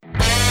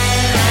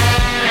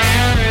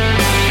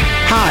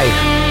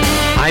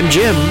I'm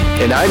Jim.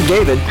 And I'm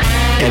David.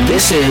 And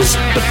this is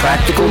the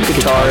Practical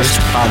Guitarist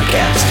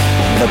Podcast,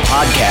 the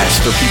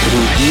podcast for people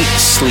who eat,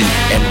 sleep,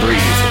 and breathe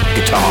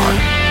guitar.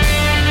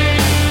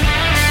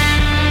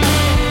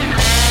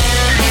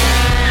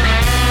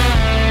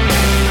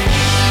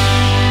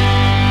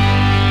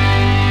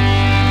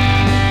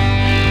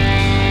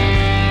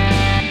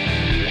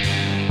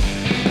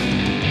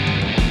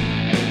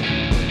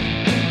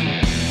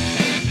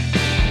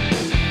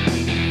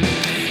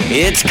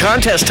 It's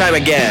contest time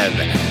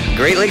again.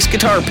 Great Lakes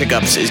Guitar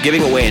Pickups is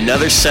giving away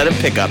another set of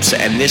pickups,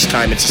 and this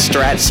time it's a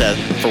Strat set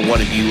for one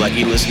of you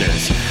lucky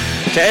listeners.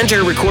 To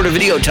enter, record a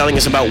video telling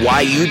us about why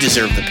you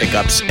deserve the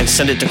pickups and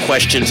send it to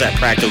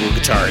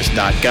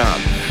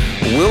questions@practicalguitarist.com.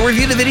 We'll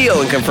review the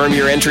video and confirm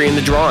your entry in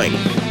the drawing.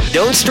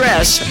 Don't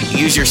stress,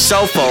 use your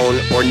cell phone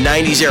or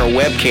 90s era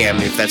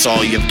webcam if that's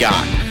all you've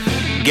got.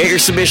 Get your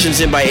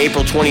submissions in by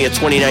April 20th,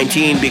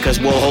 2019 because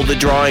we'll hold the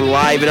drawing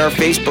live in our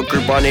Facebook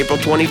group on April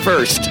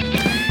 21st.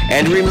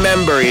 And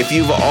remember, if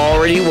you've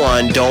already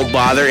won, don't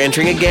bother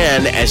entering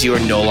again as you are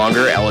no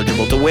longer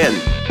eligible to win.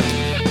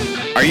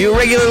 Are you a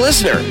regular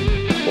listener?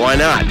 Why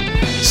not?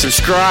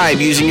 Subscribe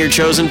using your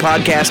chosen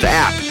podcast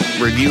app.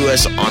 Review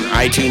us on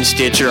iTunes,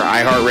 Stitcher,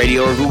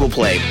 iHeartRadio, or Google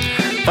Play.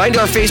 Find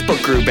our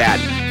Facebook group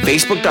at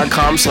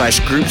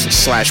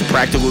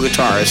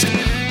facebook.com/groups/practicalguitarist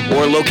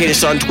or locate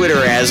us on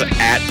Twitter as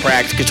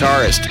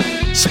 @practguitarist.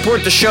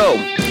 Support the show.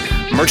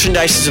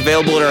 Merchandise is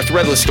available in our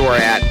Threadless store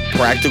at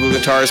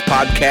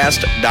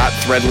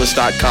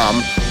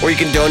practicalguitaristpodcast.threadless.com, or you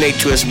can donate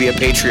to us via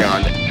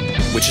Patreon,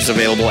 which is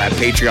available at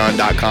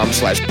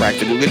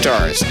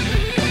patreon.com/practicalguitarist.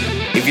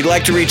 If you'd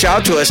like to reach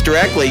out to us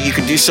directly, you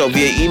can do so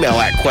via email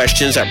at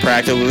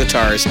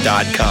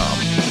questions@practicalguitarist.com.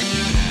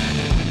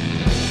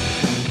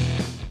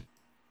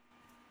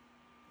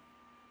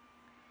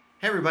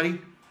 Hey everybody,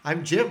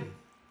 I'm Jim.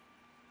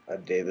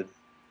 I'm David.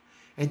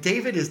 And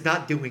David is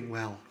not doing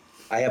well.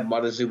 I have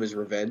Montezuma's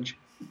revenge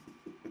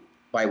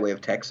by way of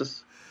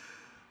Texas.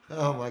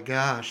 Oh my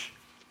gosh.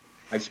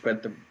 I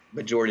spent the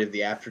majority of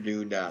the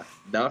afternoon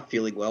not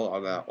feeling well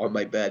on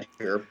my bed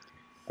here. I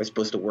was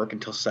supposed to work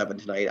until 7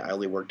 tonight. I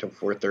only worked till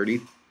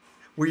 4:30.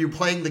 Were you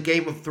playing the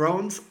Game of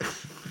Thrones?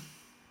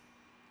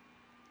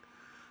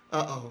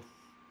 Uh-oh.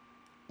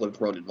 With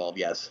Throne involved,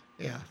 yes.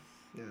 Yeah.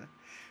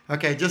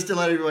 Okay, just to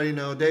let everybody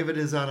know, David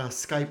is on a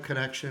Skype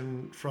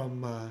connection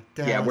from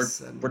Dallas.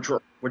 Yeah,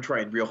 we're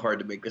trying real hard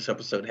to make this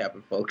episode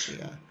happen, folks.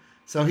 Yeah.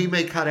 So he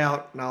may cut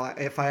out. Now,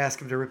 if I ask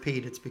him to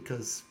repeat, it's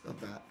because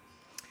of that.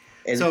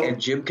 And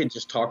Jim can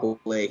just talk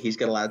away. He's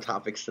got a lot of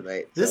topics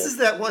tonight. This is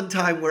that one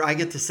time where I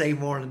get to say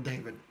more than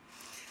David.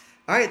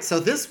 All right, so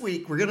this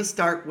week we're going to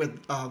start with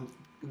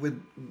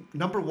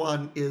number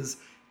one is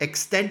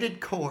extended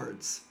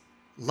chords.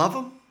 Love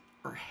them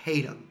or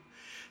hate them?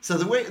 So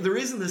the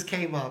reason this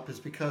came up is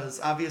because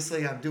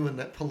obviously I'm doing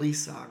that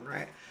Police song,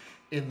 right,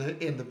 in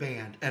the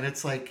band, and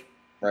it's like,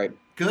 right,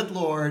 good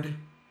Lord,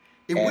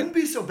 it wouldn't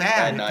be so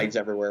bad. Add nines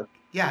everywhere.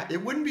 Yeah,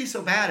 it wouldn't be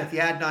so bad if the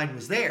add nine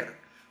was there,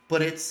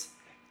 but it's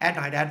add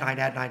nine, add nine,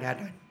 add nine, add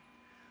nine.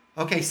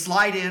 Okay,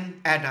 slide in,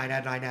 add nine,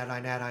 add nine, add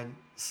nine, add nine,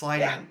 slide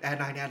in, add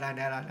nine, add nine,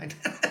 add nine.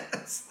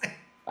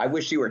 I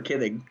wish you were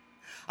kidding.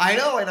 I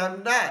know, and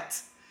I'm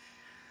not.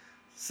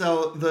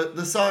 So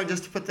the song,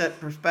 just to put that in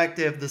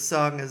perspective, the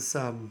song is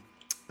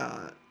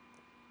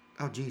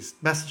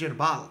Message in a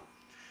Bottle,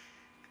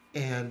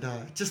 and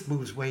it just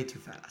moves way too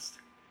fast.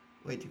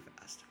 Right.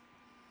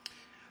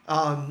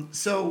 I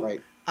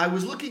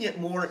was looking at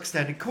more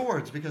extended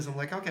chords because I'm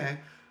like, okay,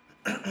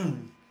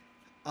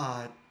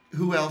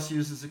 who else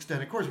uses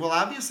extended chords? Well,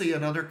 obviously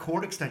another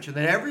chord extension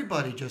that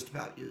everybody just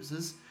about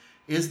uses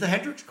is the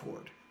Hendrix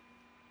chord.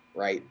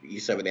 Right,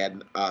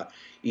 E7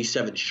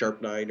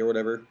 sharp 9 or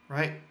whatever.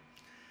 Right.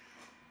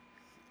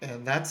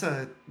 And that's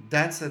an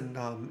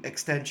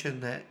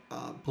extension that,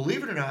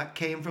 believe it or not,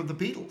 came from the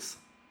Beatles.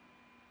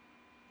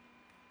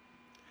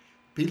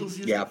 Beatles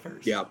used it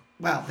first. Yeah.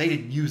 Well, they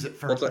didn't use it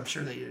first. I'm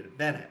sure they didn't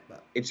invent it,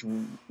 but it's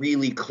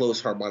really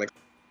close harmonically.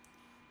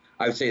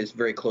 I would say it's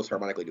very close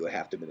harmonically to a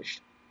half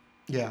diminished.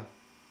 Yeah.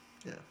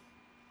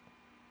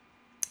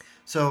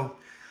 So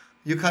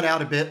you cut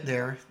out a bit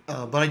there,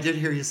 but I did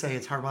hear you say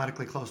it's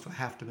harmonically close to a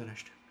half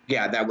diminished.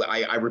 Yeah,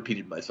 I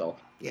repeated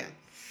myself. Yeah.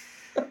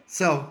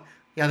 So.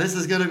 Yeah, this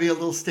is going to be a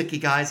little sticky,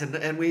 guys,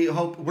 and we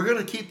hope we're going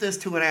to keep this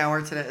to an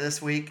hour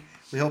this week.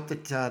 We hope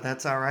that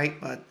that's all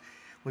right, but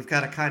we've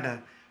got to kind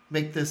of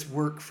make this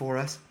work for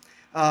us.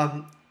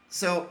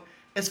 So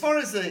as far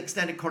as the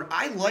extended chord,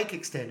 I like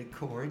extended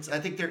chords. I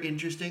think they're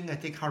interesting. I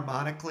think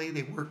harmonically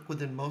they work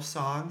within most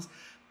songs.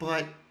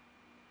 But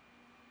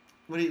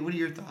what are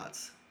your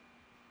thoughts?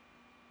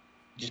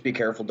 Just be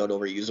careful. Don't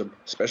overuse them,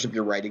 especially if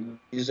you're writing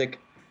music.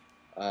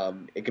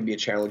 It can be a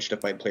challenge to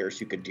find players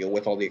who can deal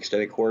with all the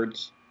extended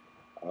chords.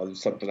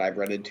 Something I've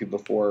run into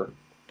before.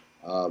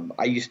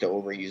 I used to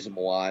overuse them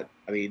a lot.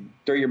 I mean,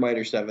 throw your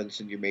minor sevenths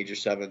and your major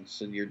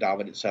sevenths and your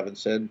dominant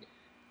sevenths in,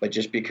 but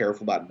just be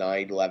careful about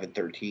 9, 11,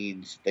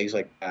 13s, things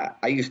like that.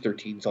 I use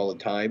 13s all the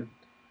time.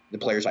 The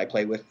players I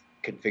play with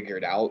can figure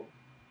it out.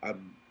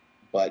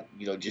 But,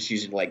 just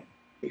using like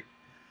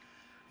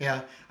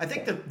Yeah, I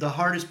think the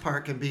hardest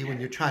part can be when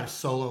you're trying to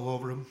solo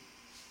over them.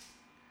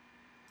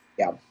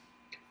 Yeah.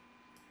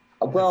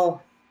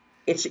 Well,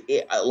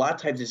 a lot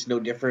of times it's no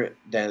different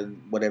than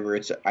whenever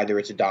it's either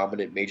it's a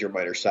dominant major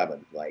minor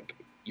seven. Like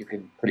you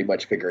can pretty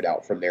much figure it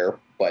out from there.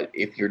 But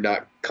if you're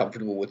not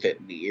comfortable with it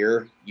in the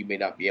ear, you may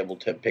not be able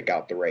to pick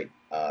out the right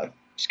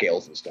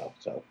scales and stuff.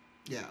 So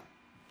Yeah,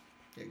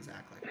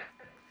 exactly.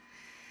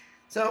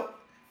 So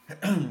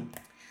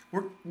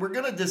we're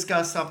going to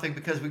discuss something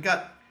because we've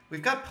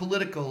got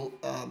political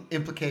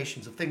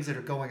implications of things that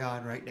are going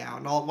on right now.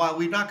 And while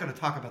we're not going to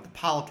talk about the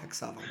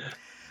politics of them,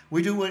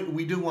 we do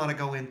want to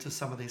go into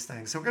some of these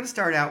things. So we're going to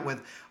start out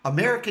with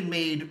American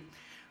made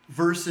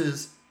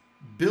versus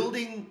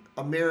building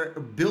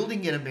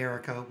in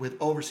America with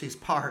overseas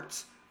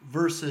parts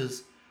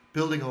versus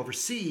building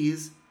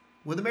overseas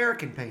with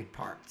American made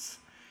parts.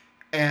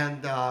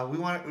 And we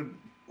want to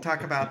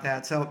talk about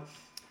that. So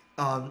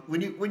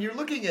when you're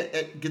looking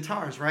at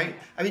guitars, right?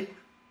 I mean,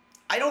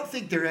 I don't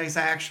think there is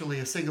actually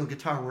a single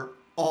guitar where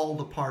all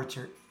the parts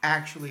are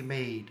actually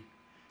made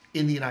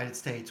in the United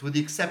States, with the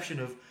exception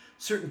of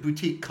certain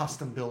boutique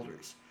custom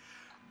builders.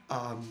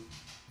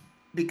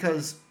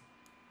 Because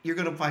you're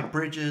going to find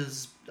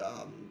bridges,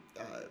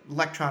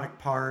 electronic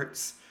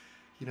parts,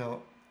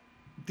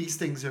 these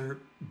things are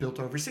built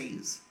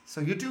overseas.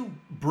 So you do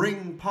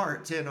bring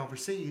parts in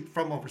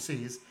from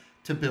overseas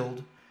to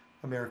build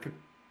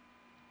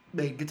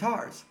American-made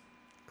guitars,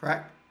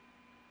 correct?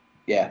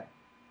 yeah,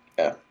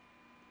 yeah.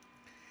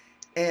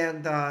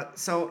 And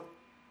so,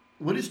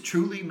 what is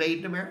truly made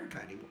in America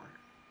anymore?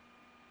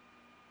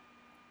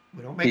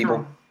 We don't make our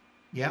own.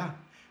 Yeah,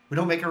 we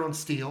don't make our own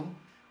steel.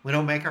 We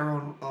don't make our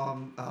own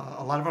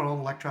a lot of our own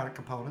electronic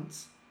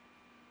components.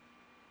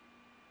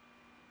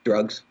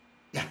 Drugs.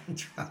 Yeah,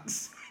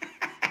 drugs.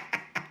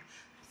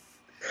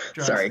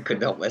 Sorry, I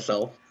couldn't help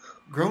myself.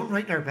 Grown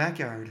right in our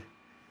backyard.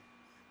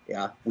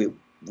 Yeah, we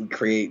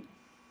create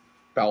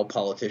foul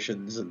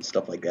politicians and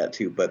stuff like that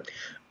too. But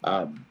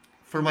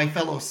for my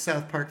fellow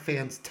South Park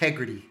fans,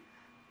 Tegrity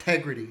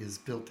is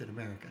built in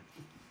America.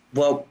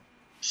 Well,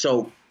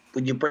 so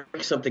when you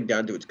break something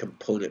down to its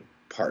component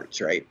parts,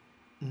 right?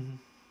 Mm-hmm.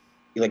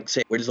 You like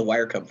say, where does the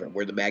wire come from?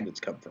 Where do the magnets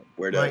come from?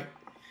 Right.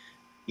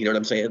 You know what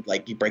I'm saying?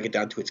 Like you break it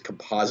down to its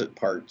composite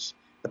parts,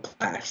 the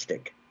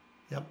plastic,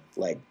 Yep.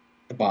 like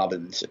the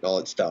bobbins and all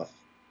that stuff.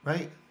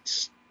 Right.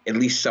 At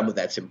least some of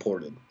that's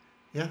important.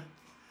 Yeah.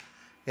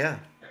 Yeah.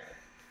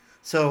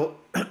 So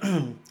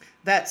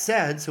that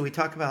said, so we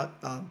talk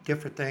about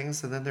different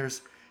things, and then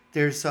there's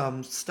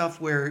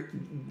stuff where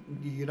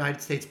the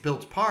United States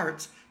builds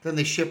parts, then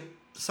they ship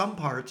some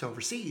parts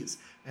overseas,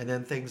 and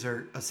then things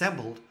are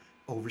assembled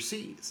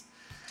overseas.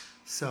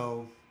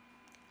 So.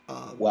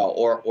 Well,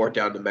 or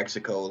down to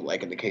Mexico,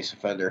 like in the case of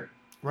Fender.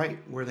 Right,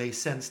 where they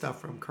send stuff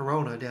from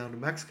Corona down to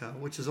Mexico,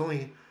 which is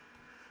only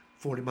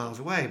 40 miles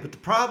away. But the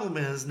problem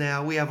is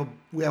now we have a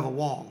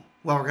wall.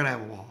 Well, we're going to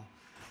have a wall.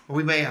 Or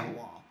we may have a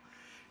wall.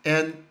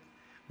 And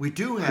we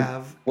do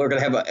have... We're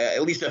going to have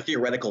at least a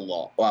theoretical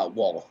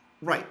wall.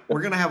 Right.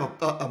 We're going to have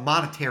a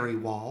monetary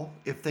wall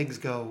if things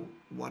go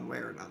one way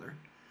or another.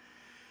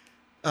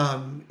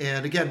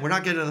 And again, we're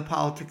not getting into the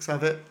politics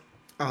of it.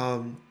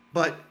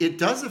 But it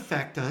does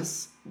affect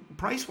us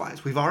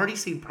price-wise. We've already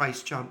seen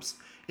price jumps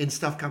in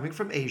stuff coming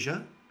from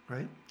Asia,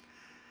 right?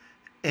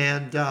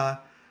 And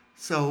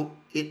so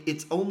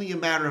it's only a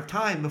matter of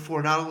time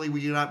before not only will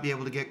you not be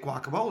able to get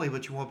guacamole,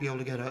 but you won't be able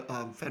to get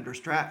a Fender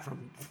Strat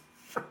from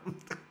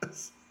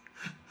this.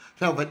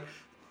 No, but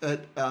go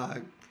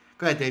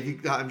ahead,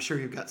 Dave. I'm sure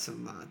you've got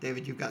some.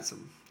 David, you've got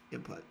some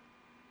input.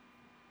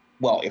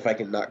 Well, if I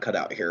can not cut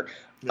out here,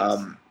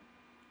 Yes.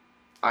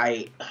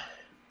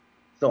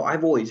 So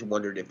I've always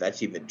wondered if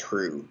that's even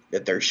true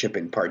that they're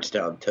shipping parts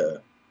down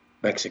to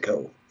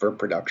Mexico for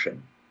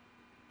production.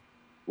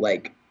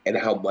 Like, and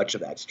how much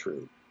of that's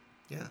true.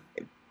 Yeah.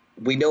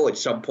 We know at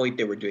some point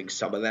they were doing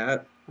some of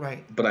that.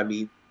 Right. But I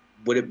mean,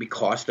 would it be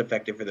cost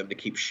effective for them to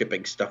keep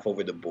shipping stuff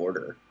over the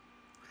border?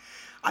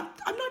 I'm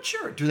not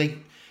sure. Do they?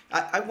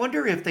 I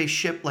wonder if they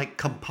ship like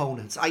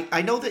components.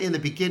 I know that in the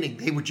beginning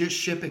they were just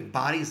shipping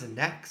bodies and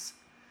necks,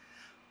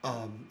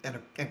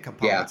 and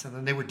components, and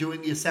then they were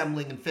doing the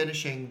assembling and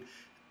finishing.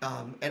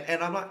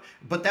 And I'm not,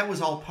 but that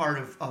was all part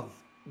of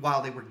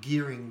while they were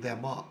gearing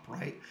them up,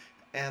 right?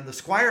 And the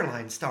Squire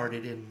line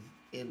started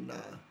in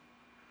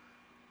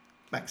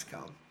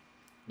Mexico.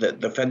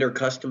 The Fender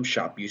Custom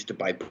Shop used to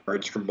buy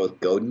parts from both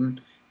Godin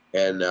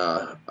and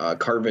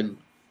Carvin,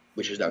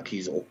 which is now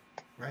Kiesel.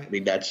 Right. I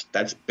mean, that's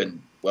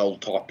been well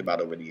talked about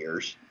over the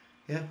years.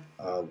 Yeah.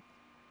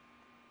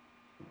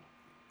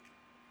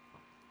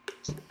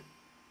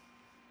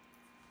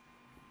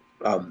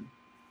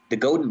 The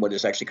Godin one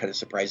is actually kind of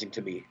surprising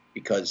to me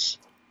because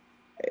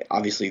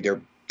obviously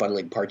they're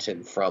funneling parts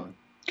in from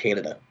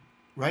Canada.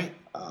 Right.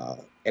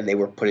 And they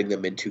were putting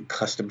them into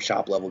custom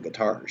shop level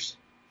guitars.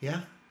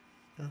 Yeah.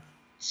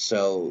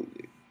 So,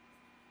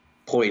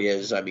 point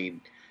is, I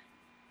mean,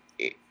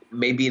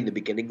 maybe in the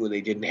beginning when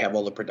they didn't have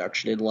all the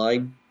production in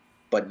line,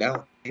 but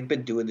now they've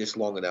been doing this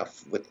long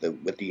enough with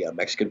the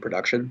Mexican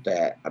production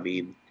that, I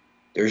mean,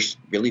 there's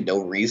really no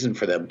reason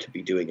for them to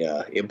be doing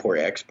a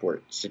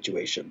import-export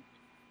situation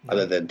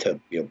other than to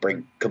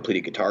bring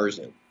completed guitars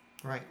in.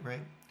 Right.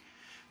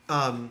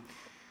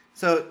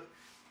 So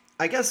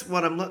I guess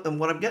what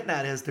I'm getting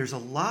at is there's a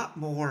lot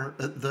more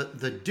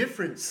the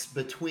difference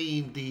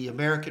between the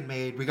American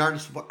made,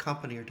 regardless of what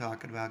company you're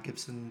talking about,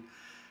 Gibson,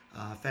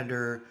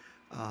 Fender,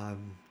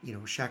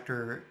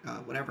 Schecter,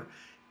 whatever.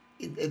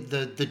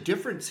 The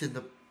difference in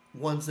the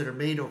ones that are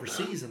made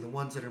overseas and the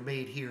ones that are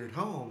made here at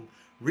home,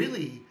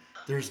 really,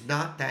 there's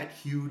not that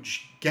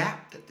huge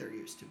gap that there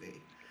used to be.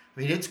 I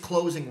mean, it's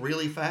closing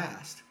really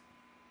fast.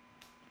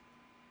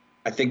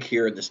 I think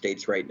here in the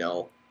States right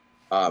now,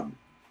 that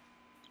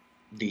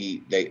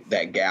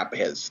gap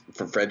has,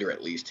 for Fender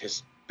at least,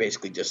 has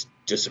basically just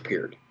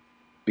disappeared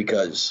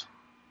because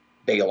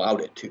they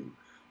allowed it to.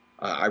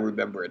 I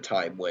remember a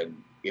time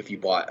when if you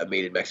bought a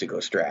made in Mexico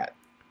Strat,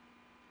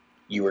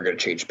 you were going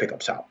to change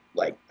pickups out.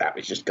 Like, that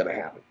was just going to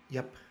happen.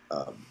 Yep.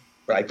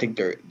 But I think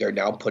they're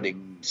now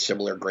putting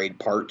similar grade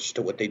parts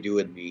to what they do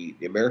in the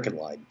American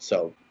line.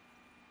 So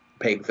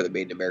paying for the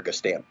Made in America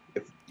stamp,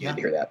 if you didn't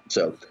hear that.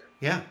 So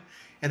yeah,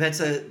 and that's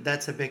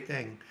a big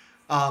thing.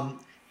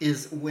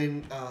 Is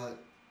when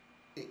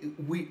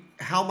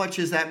how much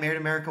is that Made in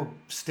America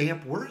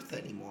stamp worth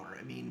anymore?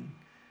 I mean,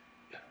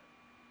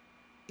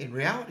 in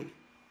reality,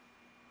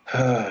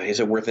 is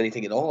it worth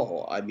anything at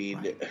all? I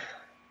mean,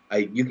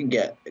 right. You can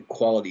get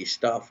quality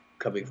stuff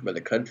coming from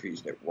other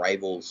countries that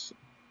rivals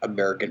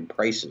American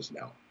prices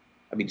now.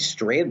 I mean,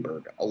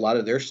 Strandberg, a lot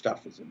of their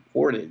stuff is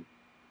imported,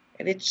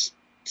 and it's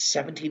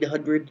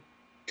 $1,700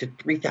 to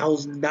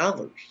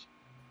 $3,000.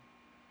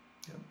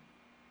 Yeah.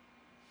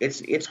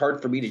 It's hard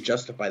for me to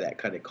justify that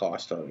kind of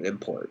cost on an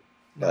import,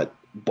 but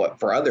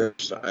for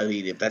others, I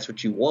mean, if that's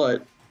what you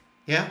want,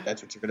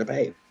 that's what you're going to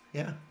pay.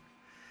 Yeah,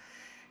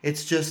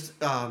 it's just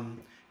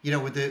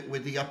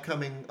with the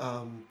upcoming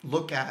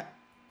look at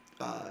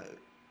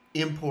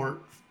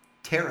import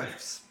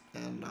tariffs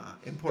and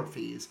import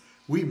fees,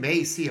 we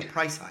may see a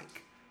price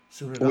hike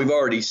sooner. We've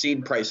already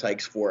seen price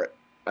hikes for it.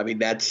 I mean,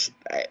 that's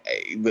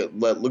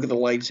look at the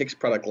Line 6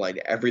 product line.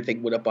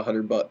 Everything went up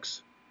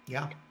 $100.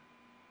 Yeah.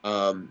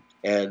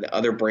 And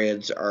other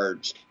brands are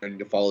starting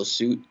to follow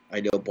suit.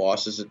 I know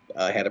Boss has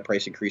had a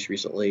price increase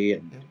recently,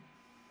 and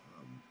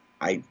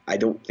I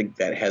don't think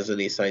that has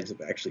any signs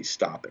of actually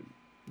stopping.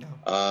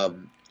 No.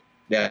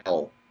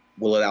 Now,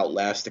 will it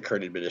outlast the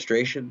current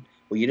administration?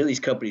 Well, these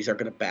companies aren't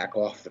going to back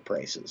off the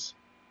prices.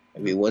 I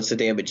mean, once the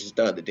damage is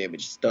done, the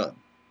damage is done.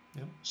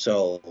 Yeah.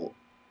 So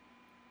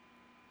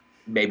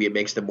maybe it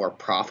makes them more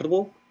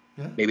profitable.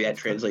 Yeah, maybe that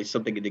translates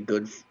something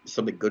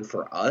good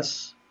for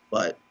us.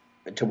 But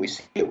until we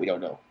see it, we don't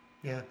know.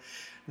 Yeah.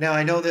 Now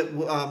I know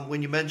that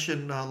when you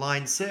mentioned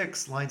Line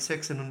 6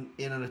 in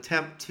an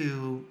attempt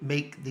to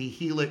make the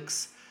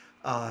Helix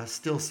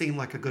still seem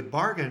like a good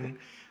bargain,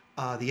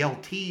 the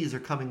LTs are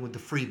coming with the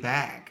free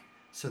bag.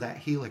 So that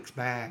Helix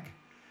bag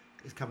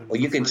is coming.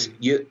 Well,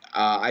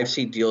 I've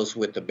seen deals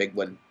with the big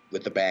one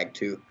with the bag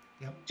too.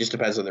 Yep. Just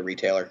depends on the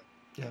retailer.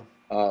 Yeah.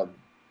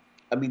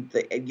 I mean,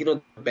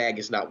 the bag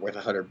is not worth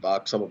 $100.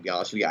 I'm gonna be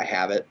honest with you. I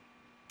have it.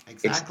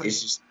 Exactly.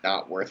 It's just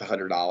not worth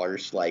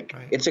 $100. Like,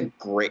 right.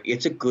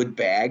 it's a good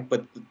bag,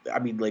 but I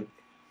mean, like,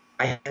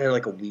 I had it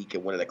like a week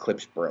and one of the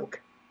clips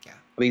broke. Yeah.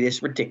 I mean,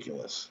 it's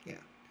ridiculous. Yeah.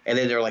 And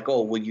then they're like,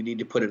 oh, well, you need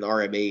to put an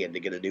RMA in to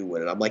get a new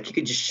one. And I'm like, you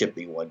can just ship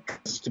me one.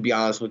 Because to be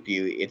honest with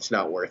you, it's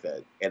not worth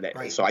it. And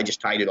right. So I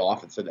just tied it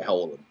off and said the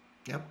hell with them.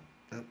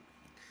 Yep.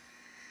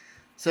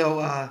 So,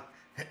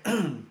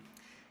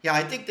 yeah,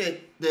 I think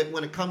that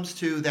when it comes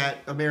to that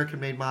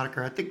American-made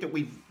moniker, I think that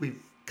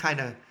we've kind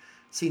of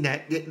seen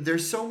that.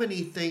 There's so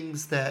many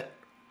things that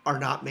are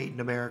not made in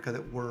America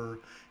that were.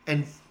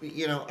 And,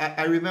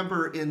 I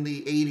remember in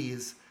the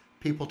 80s,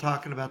 people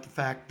talking about the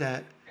fact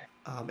that,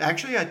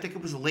 actually, I think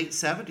it was the late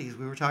 70s,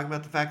 we were talking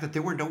about the fact that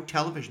there were no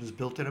televisions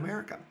built in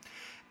America.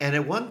 And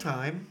at one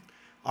time,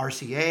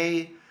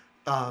 RCA,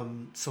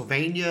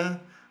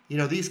 Sylvania,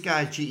 these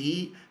guys,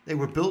 GE, they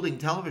were building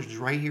televisions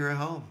right here at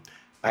home.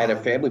 I had a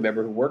family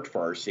member who worked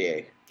for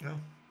RCA. Yeah.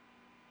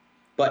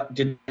 But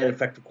did that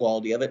affect the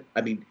quality of it?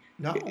 I mean,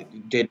 no.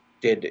 Did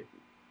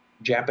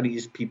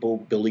Japanese people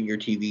building your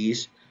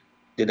TVs,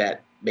 did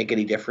that make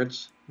any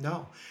difference?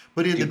 No.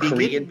 But in do the beginning,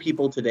 Korean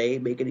people today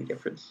make any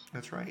difference?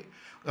 That's right.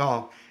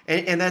 Oh,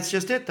 and that's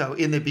just it though.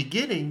 In the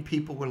beginning,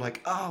 people were like,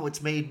 "Oh,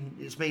 it's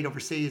made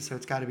overseas, so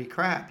it's got to be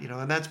crap,"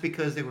 and that's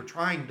because they were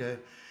trying to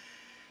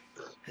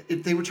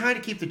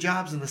keep the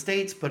jobs in the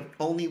States, but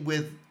only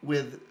with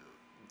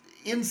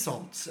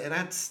insults, and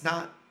that's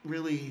not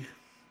really,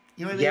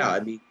 what I mean? Yeah, I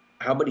mean,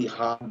 how many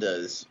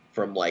Hondas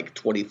from like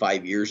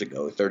 25 years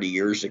ago, 30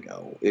 years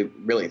ago,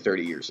 really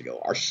 30 years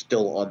ago, are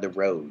still on the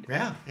road?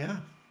 Yeah.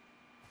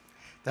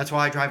 That's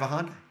why I drive a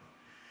Honda.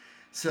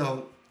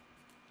 So,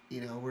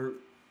 we're.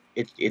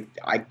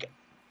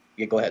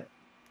 Go ahead.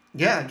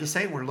 Yeah, I'm just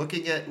saying we're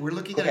looking at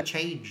a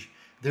change.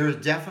 There is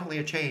definitely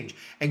a change,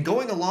 and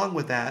going along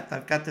with that,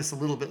 I've got this a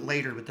little bit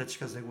later, but that's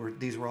because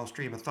these were all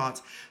stream of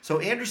thoughts. So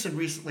Anderson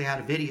recently had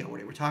a video where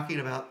they were talking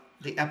about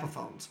the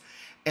Epiphones,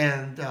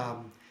 and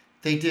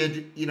they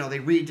did, they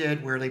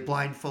redid where they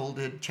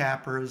blindfolded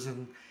Chappers,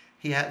 and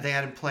they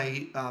had him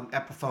play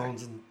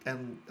Epiphones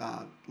and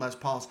Les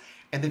Pauls,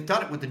 and they've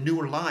done it with the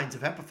newer lines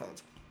of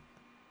Epiphones.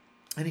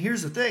 And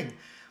here's the thing,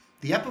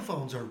 the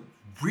Epiphones are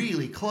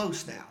really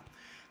close now.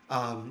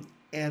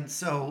 And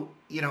so,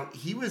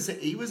 he was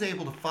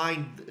able to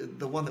find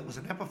the one that was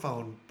an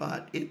Epiphone,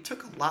 but it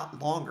took a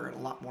lot longer and a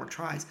lot more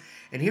tries.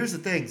 And here's the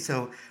thing.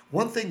 So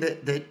one thing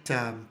that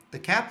the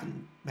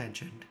captain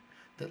mentioned,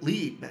 that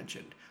Lee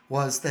mentioned,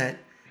 was that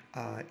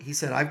he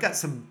said, I've got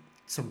some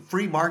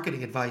free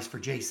marketing advice for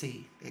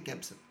JC at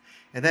Gibson.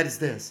 And that is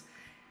this.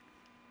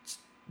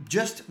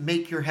 Just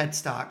make your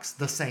headstocks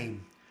the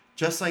same.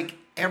 Just like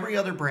every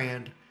other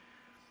brand,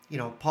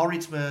 Paul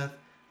Reed Smith,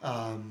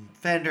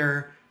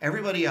 Fender,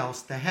 everybody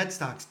else, the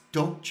headstocks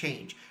don't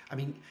change. I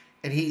mean,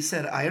 and he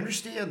said, I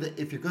understand that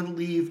if you're going to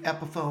leave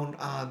Epiphone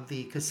on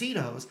the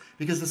casinos,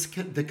 because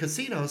the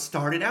casinos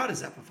started out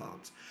as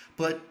Epiphones,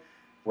 but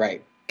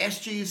right.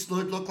 SGs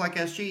look like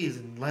SGs,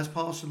 and Les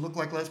Pauls should look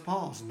like Les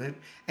Pauls,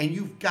 and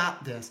you've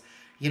got this.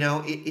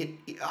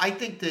 I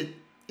think that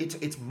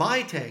it's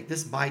my take.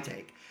 This is my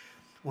take.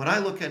 When I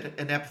look at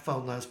an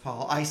Epiphone Les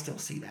Paul, I still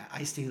see that.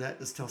 I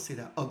still see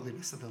that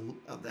ugliness of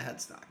the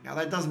headstock. Now,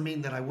 that doesn't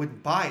mean that I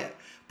wouldn't buy it,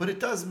 but it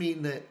does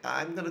mean that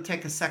I'm going to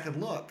take a second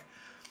look.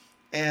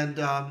 And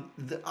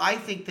I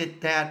think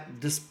that,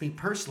 just me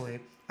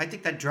personally, I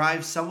think that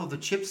drives some of the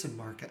Gibson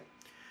market.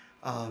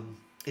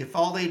 If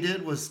all they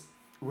did was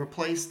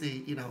replace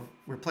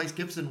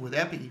Gibson with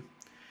Epi,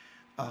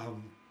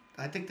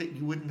 I think that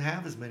you wouldn't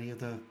have as many of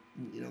the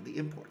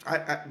imports.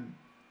 I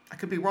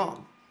could be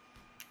wrong.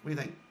 What do you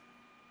think?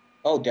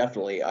 Oh,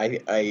 definitely. I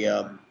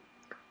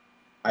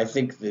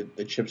think that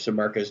the Gibson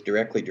market is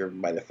directly driven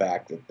by the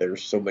fact that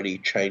there's so many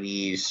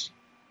Chinese,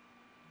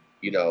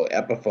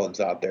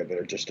 Epiphones out there that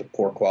are just of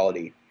poor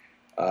quality,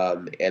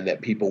 and that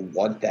people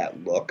want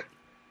that look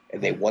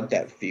and they want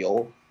that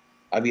feel.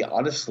 I mean,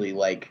 honestly,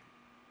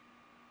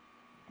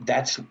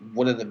 that's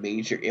one of the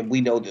major, and we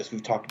know this,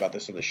 we've talked about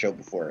this on the show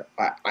before.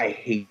 I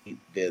hate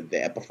the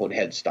Epiphone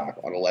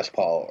headstock on a Les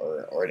Paul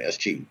or an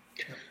SG.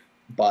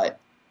 But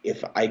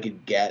if I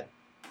could get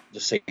the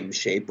same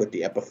shape with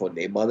the Epiphone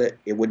name on it,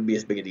 it wouldn't be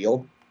as big a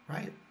deal.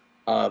 Right.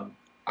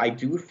 I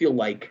do feel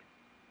like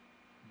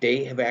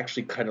they have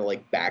actually kind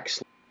of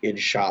backslid in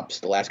shops.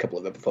 The last couple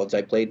of Epiphones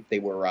I played, they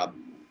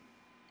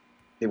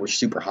were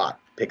super hot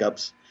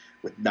pickups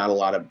with not a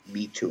lot of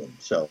meat to them.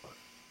 So,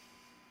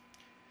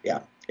 yeah.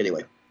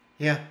 Anyway.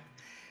 Yeah,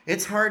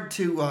 it's hard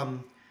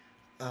to.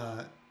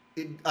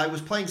 I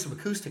was playing some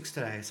acoustics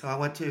today, so I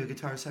went to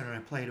Guitar Center and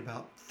I played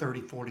about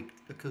 30, 40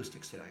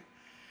 acoustics today.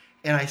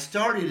 And I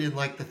started in the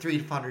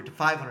 $300 to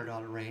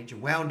 $500 range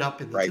and wound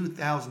up in the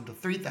 $2,000 to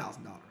 $3,000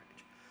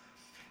 range.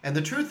 And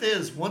the truth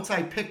is, once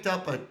I picked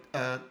up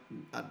an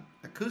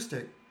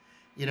acoustic,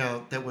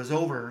 that was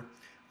over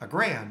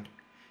 $1,000,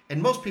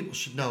 and most people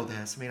should know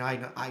this. I mean,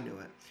 I knew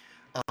it.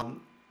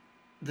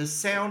 The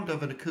sound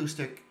of an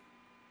acoustic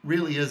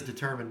really is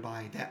determined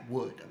by that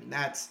wood. I mean,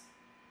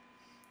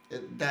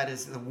 that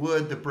is the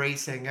wood, the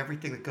bracing,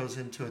 everything that goes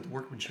into it. The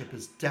workmanship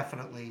is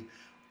definitely.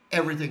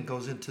 Everything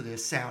goes into the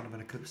sound of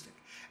an acoustic,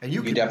 and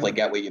you definitely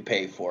get what you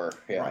pay for.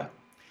 Yeah, right.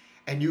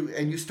 And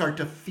you start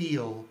to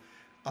feel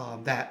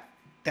that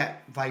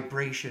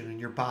vibration in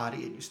your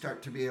body, and you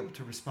start to be able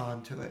to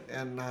respond to it.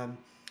 And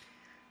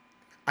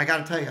I got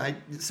to tell you,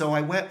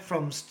 I went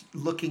from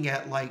looking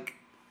at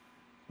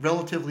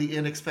relatively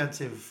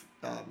inexpensive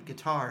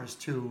guitars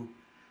to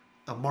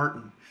a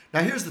Martin.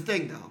 Now here's the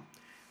thing, though.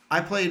 I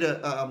played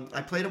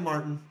a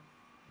Martin,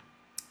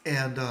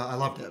 and I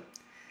loved it.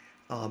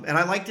 And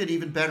I liked it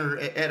even better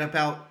at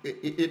about,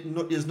 it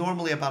is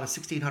normally about a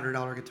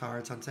 $1,600 guitar.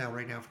 It's on sale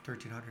right now for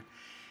 $1,300.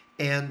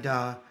 And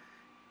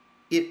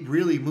it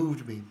really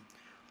moved me.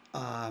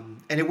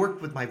 And it worked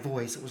with my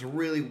voice. It was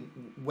really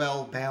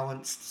well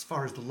balanced as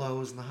far as the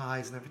lows and the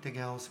highs and everything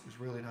else. It was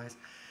really nice.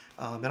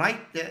 And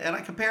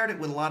I compared it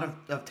with a lot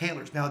of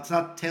Taylors. Now, it's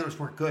not Taylors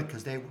weren't good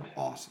because they were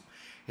awesome.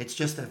 It's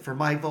just that for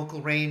my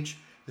vocal range,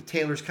 the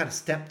Taylors kind of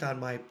stepped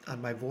on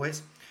my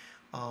voice.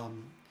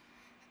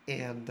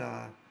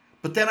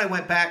 But then I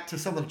went back to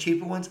some of the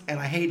cheaper ones, and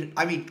I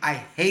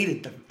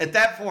hated them. At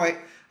that point,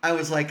 I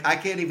was like, I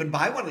can't even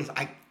buy one of these.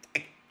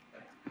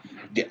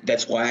 Yeah,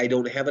 that's why I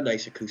don't have a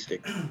nice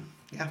acoustic.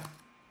 Yeah.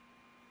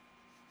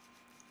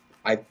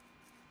 I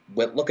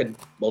went looking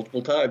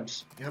multiple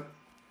times. Yep.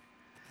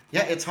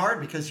 Yeah, it's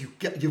hard because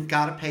you've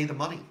got to pay the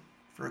money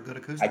for a good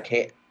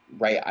acoustic.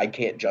 I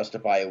can't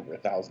justify over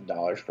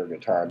 $1,000 for a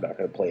guitar I'm not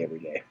going to play every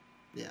day.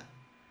 Yeah.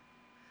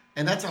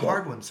 And that's a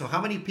hard one. So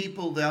how many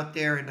people out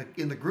there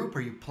in the group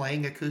are you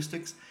playing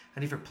acoustics?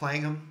 And if you're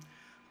playing them,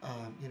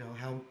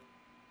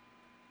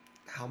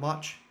 how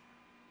much?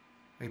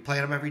 Are you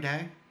playing them every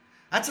day?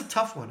 That's a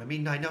tough one. I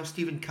mean, I know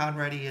Stephen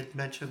Conradi had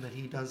mentioned that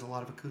he does a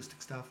lot of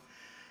acoustic stuff.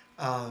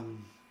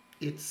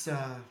 That's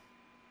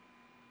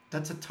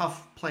a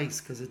tough place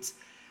because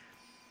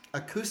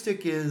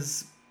acoustic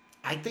is,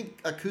 I think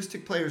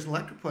acoustic players and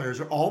electric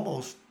players are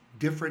almost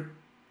different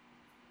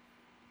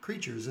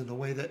creatures in the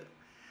way that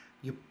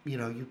you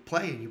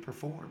play and you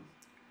perform.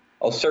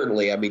 Oh,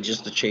 certainly. I mean,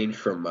 just the change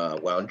from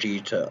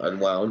woundy to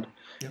unwound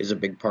Yep. is a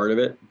big part of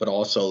it, but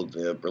also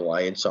the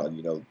reliance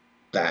on,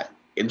 that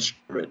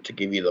instrument to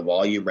give you the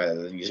volume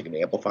rather than using an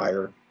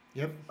amplifier,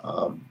 Yep.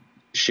 um,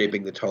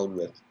 shaping the tone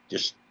with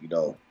just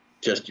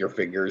your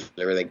fingers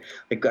and everything.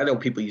 Like, I know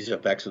people use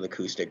effects with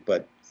acoustic,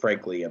 but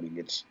frankly, I mean,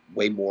 it's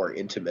way more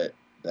intimate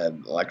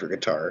than electric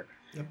guitar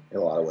Yep. in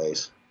a lot of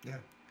ways. Yeah.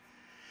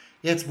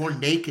 Yeah, it's more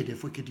naked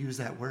if we could use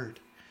that word.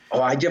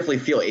 Oh, I definitely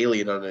feel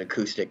alien on an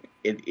acoustic.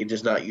 It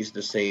does not use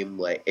the same,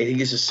 like, it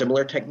uses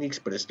similar techniques,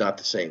 but it's not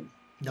the same.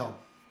 No,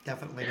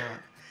 definitely not.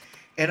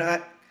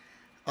 And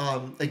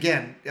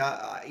again,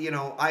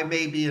 I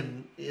may be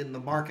in the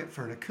market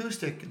for an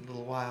acoustic in a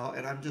little while,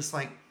 and I'm just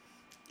like,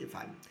 if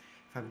I'm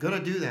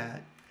gonna do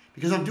that,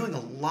 because I'm doing a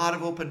lot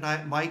of open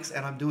night mics,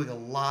 and I'm doing a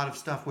lot of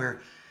stuff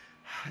where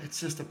it's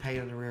just a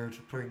pain in the rear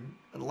to bring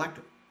an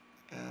electric,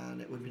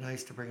 and it would be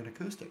nice to bring an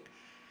acoustic.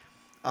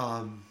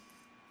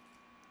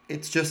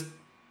 It's just,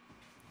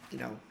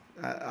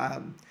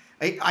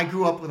 I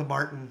grew up with a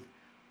Martin,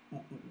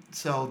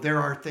 so there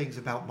are things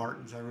about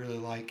Martins I really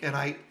like,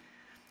 and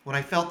when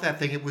I felt that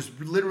thing, it was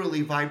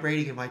literally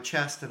vibrating in my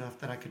chest enough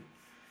that I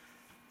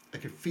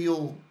could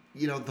feel,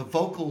 the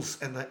vocals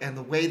and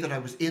the way that I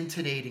was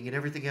intonating and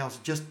everything else.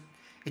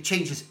 It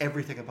changes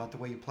everything about the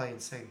way you play and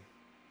sing.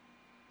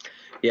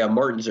 Yeah,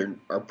 Martins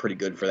are pretty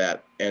good for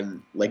that.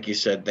 And like you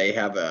said, they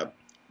have a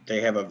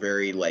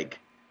very, like,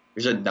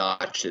 there's a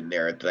notch in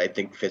there that I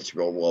think fits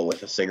real well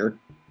with a singer.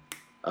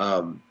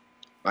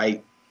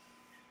 I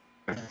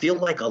feel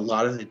like a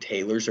lot of the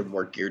Taylors are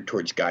more geared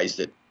towards guys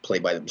that play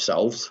by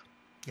themselves.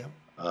 Yeah.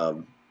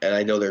 And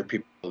I know there are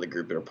people in the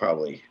group that will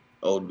probably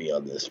own me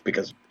on this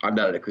because I'm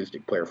not an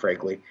acoustic player,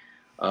 frankly.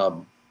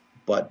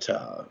 But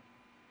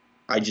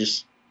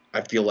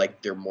I feel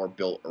like they're more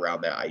built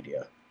around that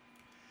idea.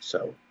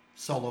 So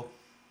Solo.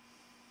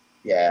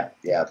 yeah.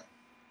 Yeah.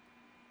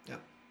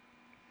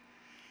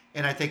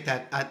 And I think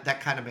that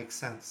kind of makes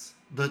sense.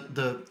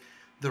 The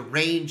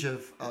range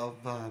of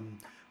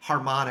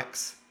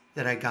harmonics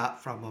that I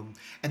got from him,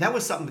 and that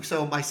was something.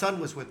 So my son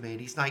was with me,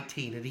 and he's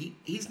 19, and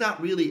he's not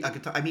really a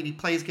guitar. I mean, he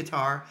plays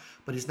guitar,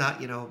 but he's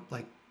not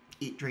like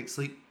eat, drink,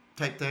 sleep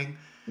type thing.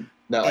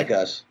 Not like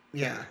us.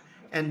 Yeah.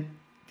 And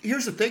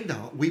here's the thing,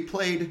 though. We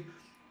played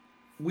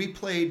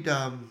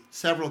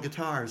several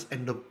guitars,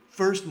 and the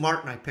first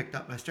Martin I picked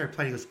up and I started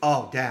playing, he goes,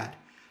 "Oh, Dad,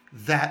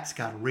 that's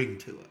got a ring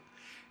to it."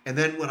 And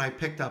then when I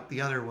picked up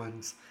the other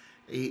ones,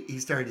 he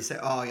started to say,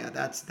 "Oh yeah,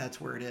 that's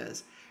where it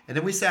is." And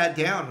then we sat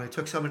down and I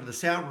took some into the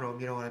sound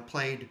room, and I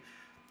played,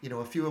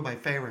 a few of my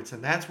favorites,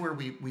 and that's where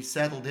we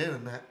settled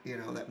in that,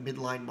 that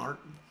midline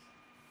Martin.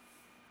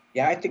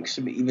 Yeah, I think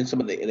even some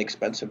of the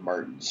inexpensive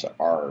Martins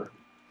are,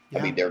 Yeah.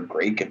 I mean, they're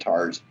great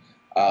guitars.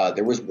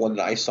 There was one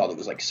that I saw that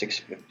was like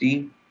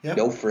 $650, Yep.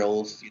 no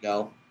frills,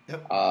 Yep.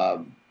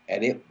 And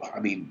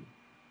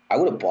I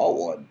would have bought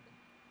one.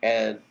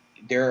 And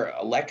their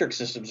electric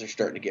systems are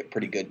starting to get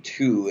pretty good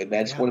too, and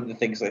that's one of the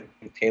things that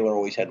Taylor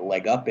always had a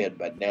leg up in.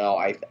 But now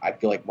I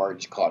feel like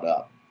Martin's caught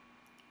up.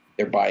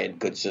 They're buying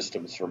good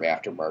systems from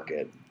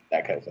aftermarket,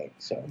 that kind of thing.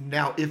 So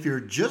now, if you're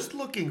just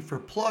looking for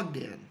plugged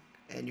in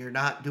and you're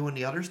not doing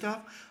the other stuff,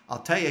 I'll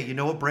tell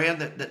you, a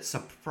brand that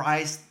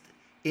surprised,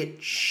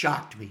 it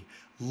shocked me,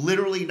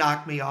 literally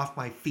knocked me off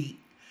my feet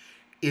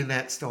in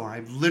that store. I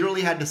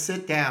literally had to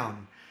sit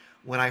down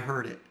when I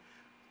heard it.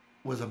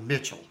 Was a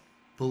Mitchell.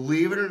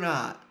 Believe it or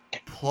not,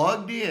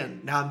 plugged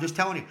in. Now I'm just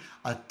telling you,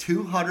 a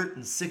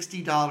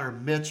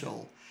 $260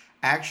 Mitchell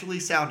actually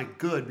sounded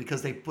good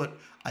because they put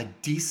a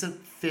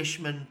decent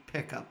Fishman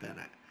pickup in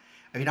it.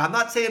 I mean, I'm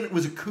not saying it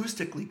was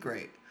acoustically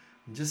great.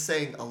 I'm just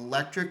saying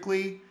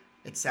electrically,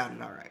 it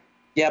sounded all right.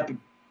 yeah,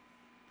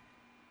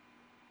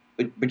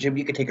 but Jim,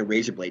 you could take a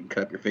razor blade and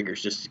cut up your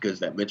fingers just as good as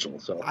that Mitchell.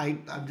 So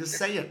I'm just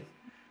saying.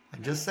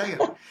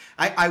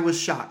 I was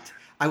shocked.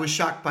 I was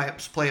shocked by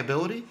its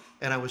playability,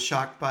 and I was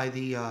shocked by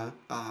the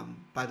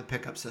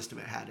pickup system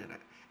it had in it,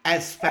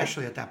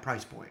 especially at that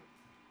price point.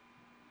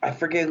 I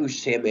forget who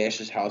Sam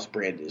Ash's house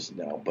brand is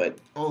now, but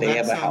Oh, they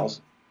have that's, a house.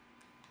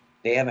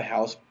 They have a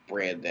house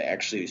brand that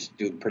actually is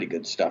doing pretty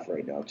good stuff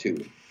right now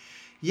too.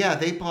 Yeah,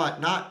 they bought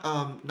not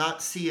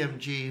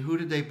CMG. Who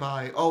did they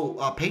buy?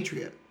 Oh,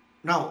 Patriot.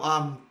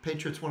 No,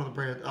 Patriot's one of the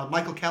brands.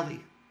 Michael Kelly.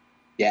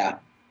 Yeah,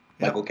 Yep.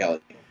 Michael Kelly.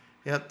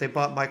 Yep, they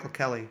bought Michael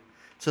Kelly.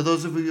 So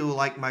those of you who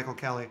like Michael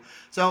Kelly,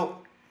 so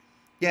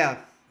yeah,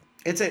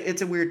 it's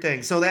a weird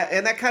thing. So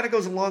that kind of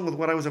goes along with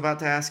what I was about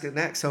to ask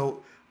next.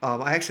 So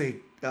I actually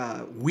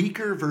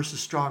weaker versus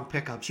strong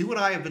pickups. You and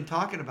I have been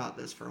talking about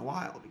this for a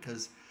while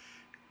because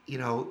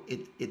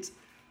it's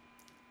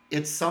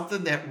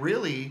something that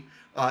really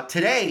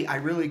today I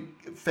really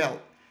felt,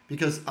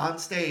 because on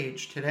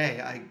stage today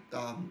I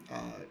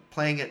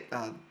playing at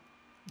the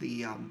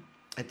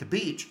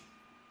beach.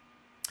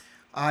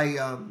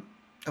 I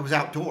was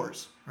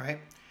outdoors, right?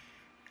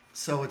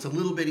 So it's a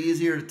little bit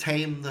easier to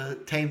tame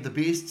the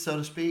beast, so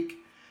to speak.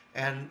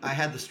 And I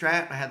had the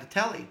Strat, and I had the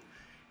Telly,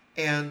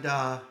 and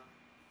the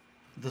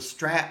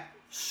Strat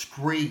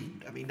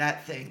screamed. I mean,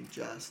 that thing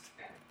just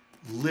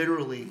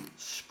literally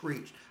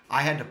screeched.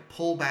 I had to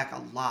pull back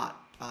a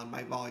lot on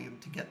my volume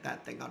to get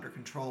that thing under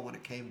control when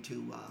it came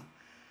to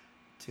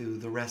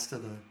the rest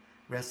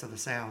of the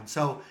sound.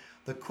 So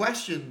the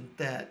question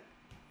that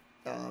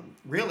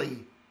really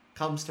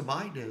comes to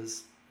mind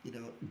is,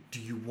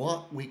 do you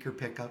want weaker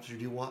pickups or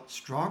do you want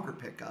stronger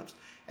pickups?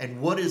 And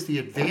what is the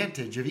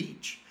advantage of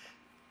each?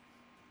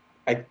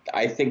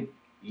 I think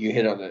you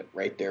hit on it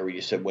right there when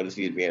you said what is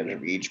the advantage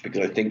of each,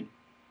 because I think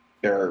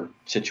there are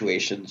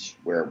situations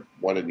where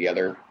one or the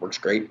other works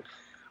great.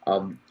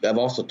 I've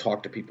also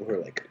talked to people who are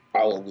like,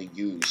 I'll only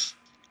use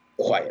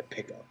quiet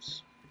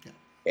pickups. Yeah.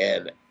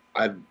 And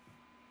I'm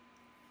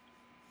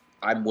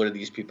one of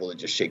these people that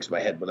just shakes my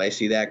head when I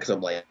see that, because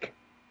I'm like,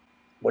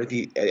 what if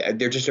you?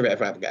 They're just a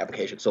different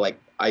application. So like,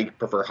 I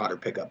prefer hotter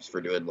pickups for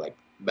doing like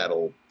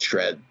metal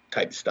shred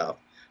type stuff,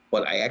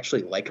 but I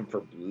actually like them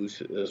for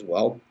blues as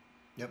well.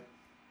 Yep.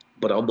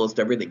 But almost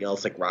everything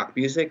else, like rock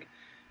music,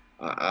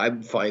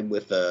 I'm fine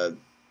with a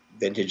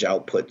vintage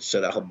output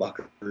set of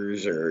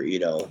humbuckers or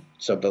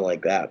something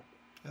like that.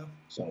 Yeah.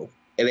 So,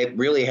 and it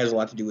really has a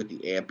lot to do with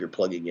the amp you're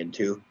plugging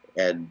into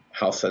and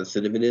how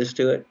sensitive it is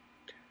to it,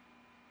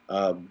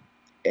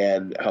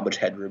 and how much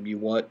headroom you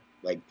want.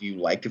 Like, do you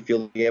like to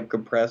feel the amp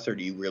compress, or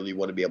do you really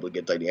want to be able to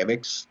get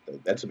dynamics?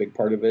 That's a big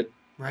part of it.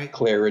 Right.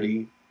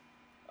 Clarity.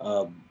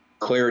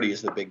 Clarity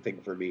is the big thing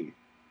for me.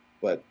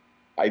 But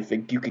I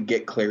think you can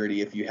get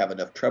clarity if you have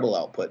enough treble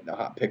output in a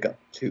hot pickup,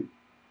 too.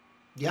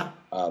 Yeah.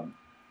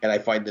 And I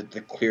find that the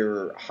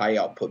clearer high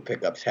output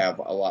pickups have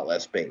a lot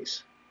less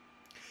bass.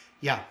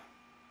 Yeah.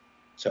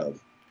 So.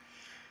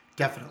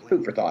 Definitely.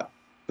 Food for thought.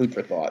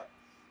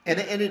 And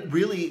it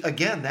really,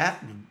 again,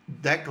 that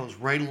goes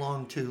right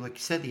along to, like you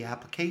said, the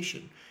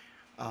application.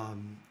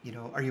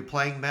 Are you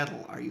playing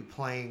metal? Are you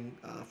playing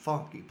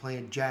funk? Are you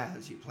playing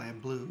jazz? Are you playing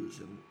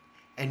blues?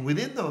 And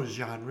within those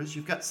genres,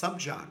 you've got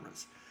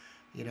subgenres.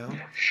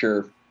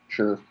 Sure.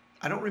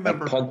 I don't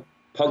remember. Like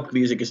punk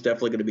music is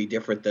definitely going to be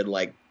different than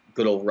like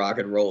good old rock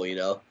and roll.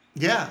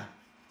 Yeah,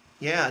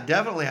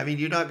 definitely. I mean,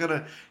 you're not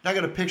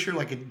gonna picture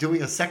like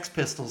doing a Sex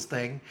Pistols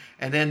thing,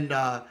 and then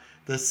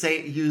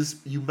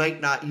you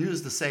might not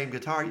use the same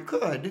guitar. You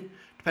could,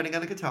 depending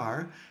on the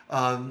guitar,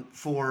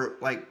 for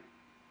like,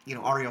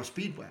 REO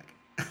Speedwagon.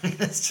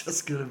 It's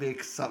just gonna be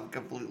something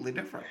completely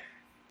different.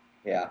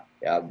 Yeah.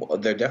 Well,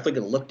 they're definitely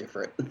gonna look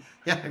different.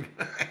 Yeah.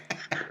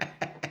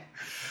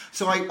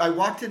 So I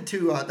walked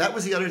into that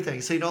was the other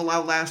thing. So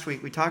last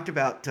week we talked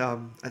about I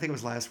think it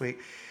was last week.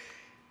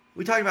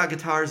 We talked about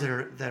guitars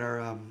that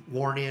are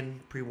worn in,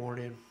 pre-worn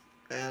in,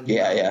 and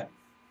yeah.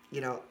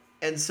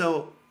 And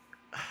so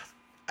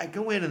I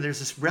go in and there's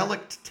this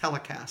relic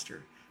Telecaster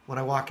when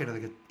I walk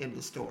into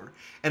the store,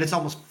 and it's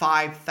almost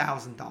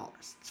 $5,000.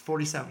 It's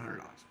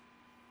 $4,700,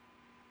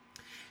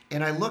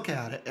 and I look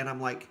at it and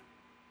I'm like,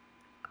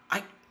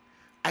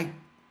 I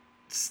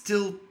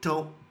still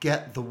don't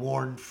get the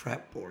worn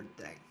fretboard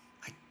thing.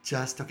 I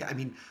just don't get. I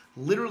mean,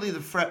 literally the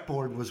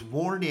fretboard was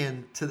worn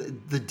in to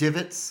the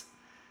divots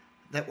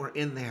that were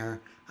in there.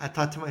 I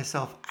thought to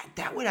myself,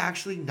 that would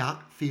actually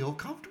not feel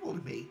comfortable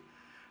to me.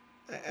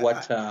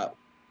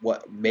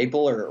 What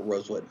maple or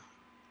rosewood?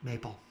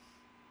 Maple.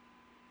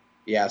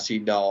 Yeah. See,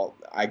 no,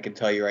 I can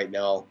tell you right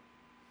now.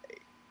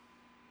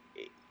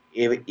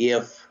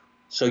 If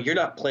so, you're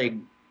not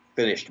playing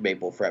finished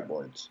maple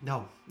fretboards.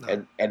 No.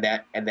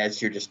 And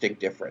that's your distinct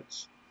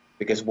difference,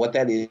 because what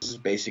that is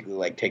basically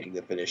like taking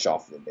the finish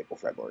off of the maple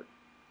fretboard.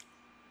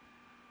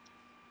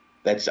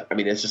 That's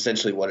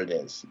essentially what it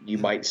is. You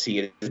might see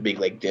it as being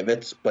like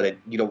divots, but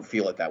you don't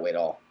feel it that way at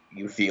all.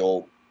 You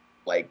feel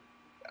like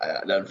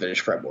an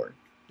unfinished fretboard,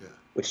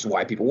 which is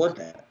why people want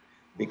that.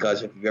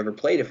 Because if you've ever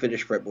played a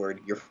finished fretboard,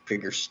 your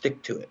fingers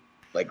stick to it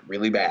like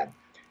really bad.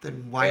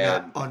 Then why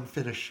not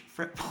unfinished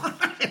fretboard?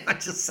 I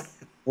just saying.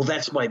 Well,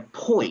 that's my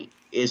point.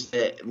 Is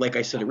that, like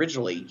I said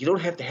originally, you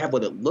don't have to have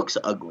one that looks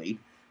ugly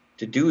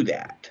to do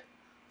that.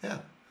 Yeah.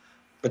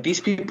 But these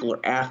people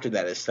are after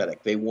that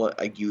aesthetic. They want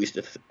a used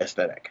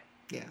aesthetic.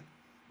 Yeah.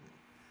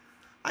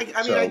 I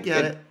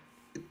get it.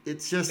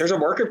 It's just... There's a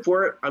market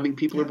for it. I mean,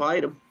 people are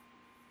buying them.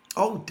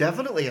 Oh,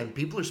 definitely. And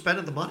people are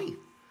spending the money.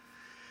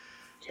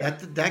 Yeah.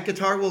 That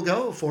guitar will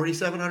go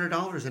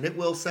 $4,700, and it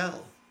will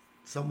sell.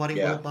 Somebody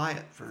will buy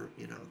it for,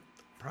 the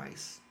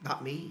price.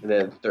 Not me. And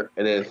then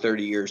in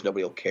 30 years,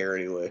 nobody will care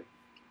anyway.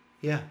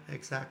 Yeah,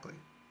 exactly.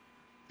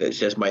 It's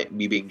just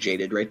me being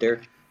jaded right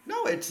there.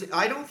 No,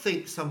 I don't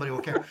think somebody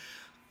will care.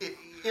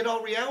 In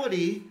all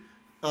reality,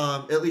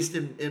 at least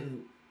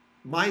in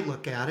my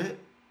look at it,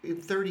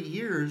 in 30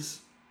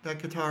 years,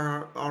 that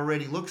guitar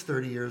already looks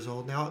 30 years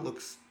old. Now it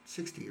looks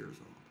 60 years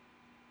old.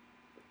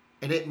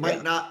 And it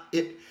might not...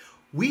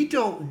 We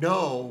don't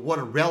know what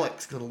a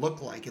relic's going to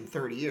look like in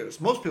 30 years.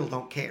 Most people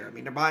don't care. I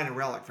mean, they're buying a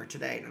relic for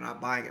today. They're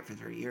not buying it for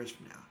 30 years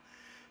from now.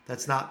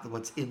 That's not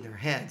what's in their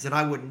heads, and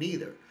I wouldn't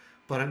either.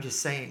 But I'm just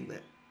saying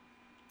that.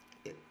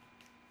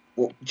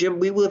 Well, Jim,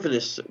 we live in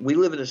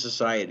a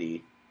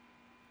society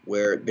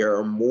where there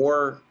are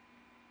more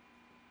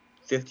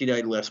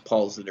 59 Les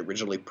Pauls than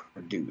originally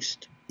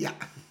produced. Yeah.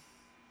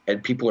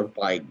 And people are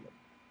buying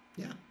them.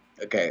 Yeah.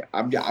 Okay,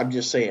 I'm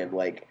just saying,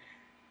 like,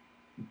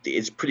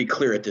 it's pretty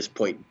clear at this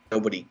point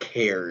nobody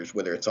cares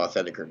whether it's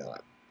authentic or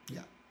not.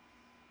 Yeah.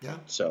 Yeah.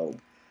 So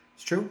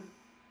It's true.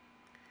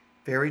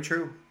 Very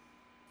true.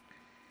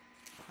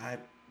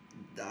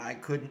 I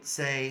couldn't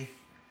say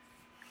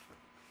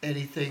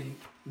anything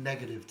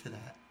negative to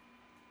that.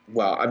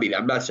 well, I mean,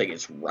 I'm not saying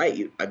it's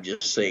right. I'm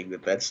just saying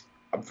that that's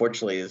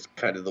unfortunately is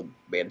kind of the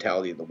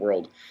mentality of the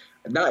world.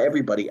 And not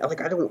everybody.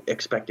 Like, I don't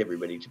expect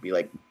everybody to be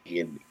like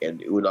me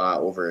and Una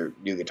over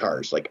new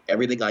guitars. Like,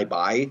 everything I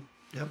buy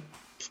Yep.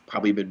 has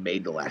probably been made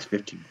in the last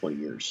 15, 20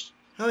 years.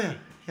 Oh yeah.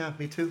 Yeah,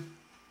 me too.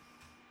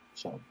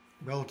 So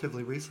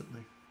Relatively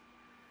recently.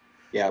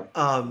 yeah,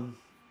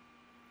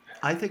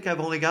 I think I've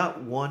only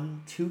got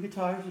 2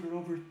 guitars that are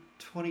over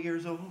 20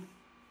 years old.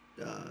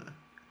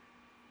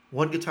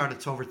 One guitar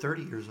that's over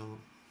 30 years old.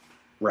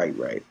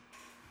 right.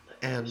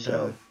 And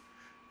So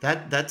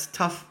that's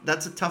tough.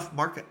 That's a tough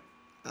market.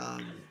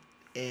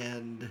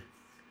 And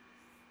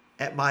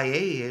at my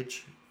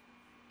age,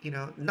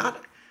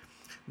 not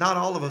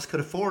all of us could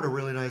afford a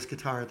really nice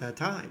guitar at that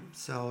time.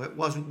 So it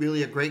wasn't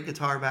really a great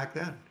guitar back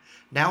then.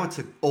 Now it's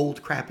an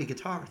old crappy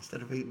guitar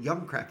instead of a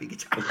young crappy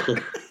guitar.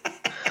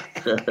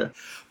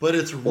 But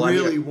it's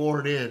really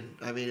worn in.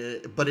 I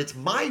mean, but it's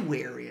my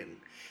wear in.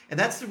 And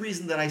that's the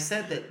reason that I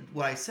said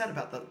what I said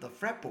about the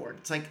fretboard.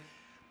 It's like,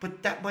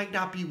 but that might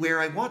not be where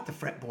I want the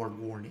fretboard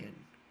worn in.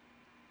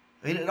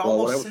 I mean, it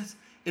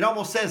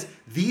almost says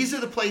these are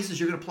the places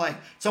you're going to play.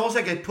 It's almost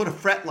like I put a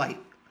fret light.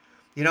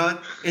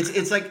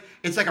 It's like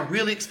a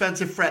really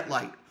expensive fret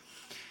light.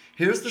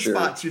 Here's the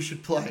spots you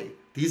should play.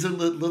 These are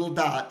little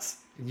dots,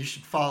 and you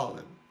should follow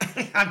them.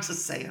 I'm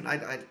just saying.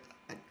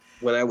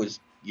 When I was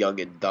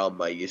young and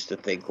dumb, I used to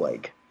think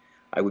like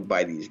I would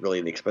buy these really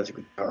inexpensive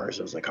guitars.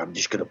 I was like, I'm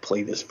just gonna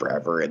play this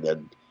forever, and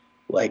then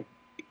like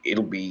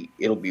it'll be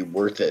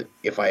worth it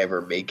if I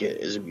ever make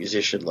it as a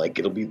musician. Like,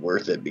 it'll be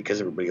worth it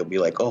because everybody will be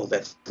like, oh,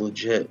 that's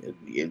legit.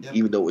 And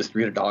even though it was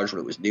 $300 when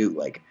it was new,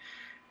 like,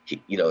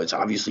 it's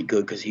obviously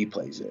good because he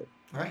plays it.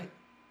 Right.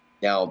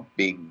 Now,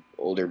 being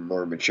older,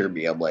 more mature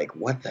me, I'm like,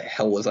 what the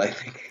hell was I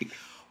thinking?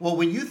 Well,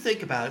 when you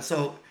think about it,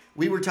 so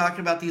we were talking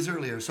about these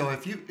earlier. So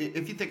if you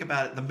think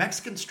about it, the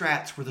Mexican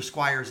Strats were the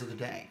Squires of the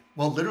day.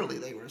 Well, literally,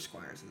 they were the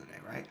Squires of the day,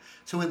 right?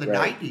 So in the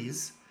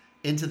 90s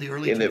into the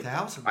early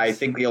 2000s. I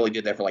think we only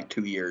did that for like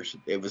 2 years.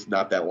 It was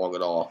not that long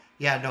at all.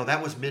 Yeah, no, that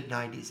was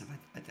mid-90s,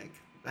 I think.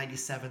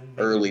 97.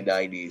 Maybe. Early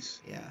 90s.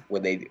 Yeah.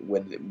 When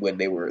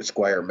they were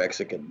Squire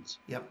Mexicans.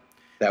 Yep.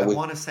 I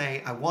want to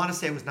say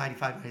it was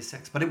 95,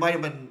 96, but it might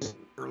have been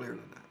earlier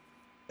than that.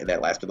 And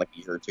that lasted like a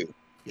year or two.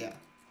 Yeah.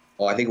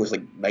 Oh, I think it was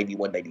like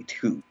 91,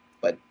 92.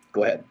 But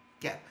go ahead.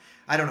 Yeah.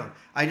 I don't know.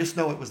 I just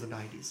know it was the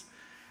 90s.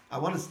 I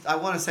want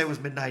to say it was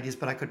mid 90s,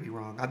 but I could be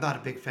wrong. I'm not a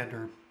big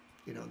Fender,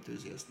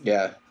 enthusiast.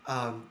 Yeah.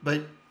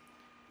 But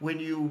when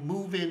you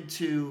move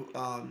into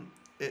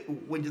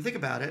when you think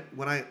about it,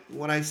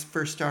 when I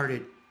first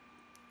started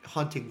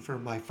hunting for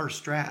my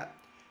first Strat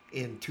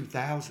in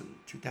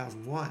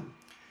 2001,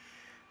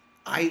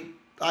 I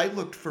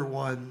looked for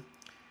one,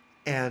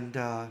 and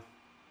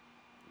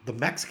the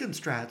Mexican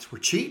Strats were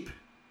cheap.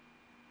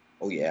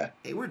 Oh yeah.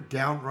 They were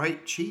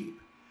downright cheap.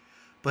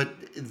 But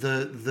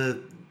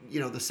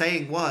the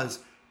saying was,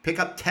 pick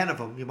up 10 of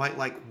them, you might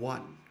like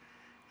one.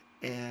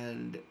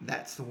 And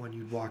that's the one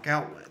you'd walk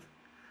out with.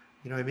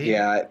 You know what I mean?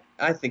 Yeah,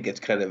 I think it's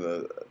kind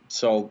of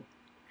so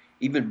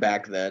even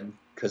back then,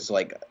 because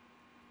like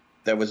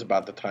that was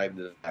about the time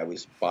that I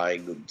was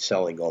buying and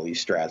selling all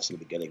these Strats in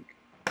the beginning.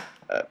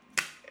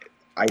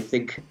 I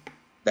think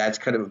that's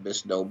kind of a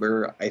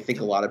misnomer. I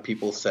think a lot of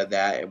people said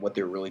that, and what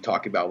they were really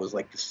talking about was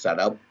like the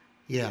setup.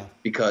 Yeah.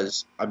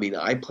 Because, I mean,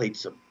 I played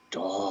some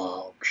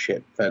dog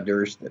shit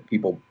Fenders that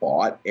people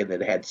bought and then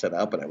had set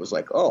up, and I was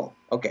like, oh,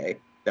 okay,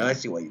 now I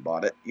see why you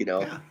bought it,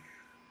 Yeah.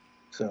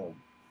 So,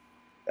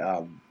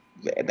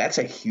 that's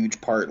a huge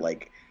part.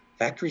 Like,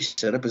 factory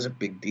setup is a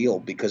big deal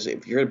because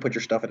if you're going to put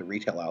your stuff in a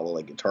retail outlet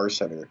like Guitar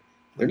Center,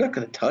 they're not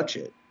going to touch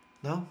it.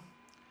 No.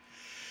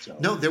 So.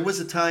 No, there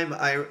was a time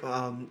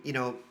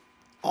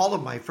all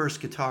of my first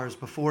guitars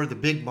before the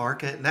big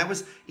market, and that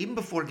was even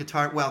before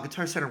Guitar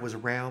Center was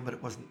around, but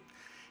it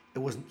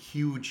wasn't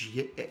huge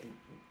yet,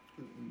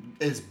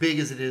 as big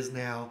as it is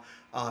now.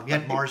 You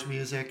had Mars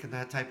Music and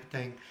that type of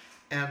thing.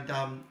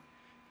 And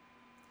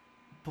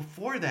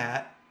before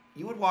that,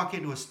 you would walk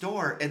into a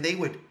store and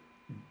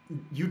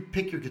you'd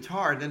pick your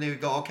guitar, and then they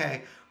would go,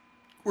 okay,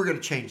 we're going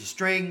to change the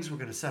strings, we're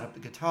going to set up the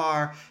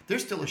guitar.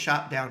 There's still a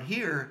shop down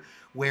here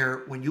where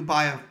when you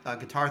buy a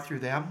guitar through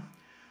them,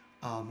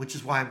 which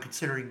is why I'm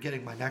considering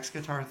getting my next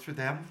guitar through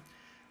them,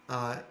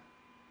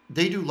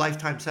 they do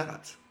lifetime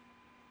setups.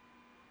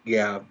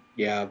 Yeah.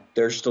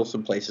 There's still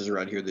some places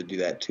around here that do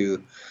that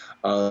too.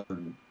 That's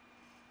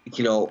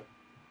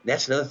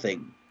another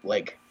thing.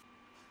 Like,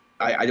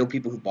 I know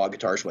people who bought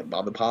guitars from like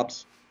mom and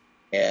pops,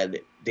 and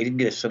they didn't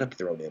get a setup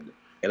thrown in.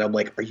 And I'm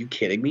like, are you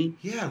kidding me?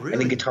 Yeah, really.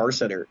 And then Guitar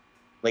Center,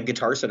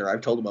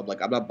 I've told them, I'm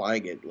like, I'm not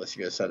buying it unless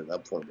you're gonna set it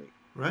up for me.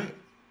 Right.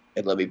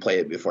 And let me play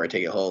it before I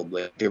take it home.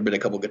 Like, there have been a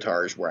couple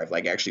guitars where I've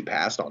like actually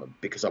passed on them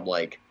because I'm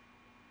like,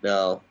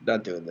 No,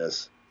 not doing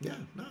this. Yeah,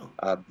 no.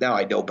 Now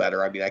I know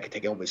better. I mean, I could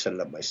take it home and set it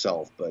up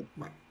myself, but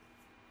Right.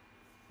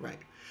 Right.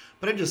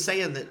 But I'm just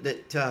saying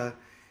that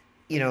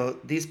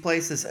these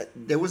places,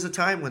 there was a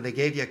time when they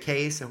gave you a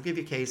case. They don't give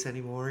you a case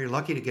anymore. You're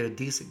lucky to get a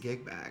decent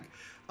gig bag.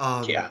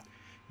 yeah,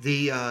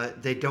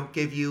 They don't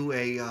give you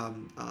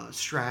a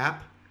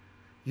strap.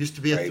 Used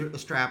to be right. a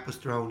strap was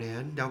thrown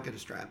in. Don't get a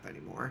strap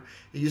anymore.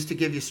 It used to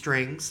give you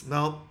strings.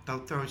 Nope,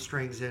 don't throw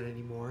strings in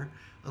anymore.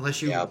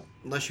 Unless you Yeah.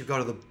 unless you go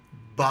to the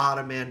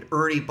bottom end,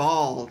 Ernie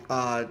Ball,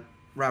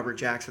 Robert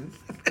Jackson.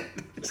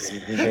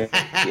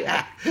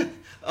 Yeah.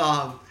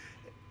 um,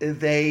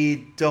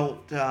 they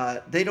don't.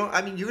 They don't.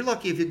 I mean, you're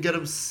lucky if you get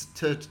them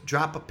to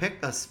drop a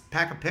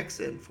pack of picks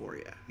in for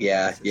you.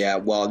 Yeah, yeah.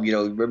 Well,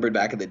 remember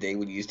back in the day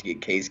when you used to get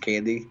case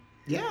candy?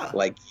 Yeah.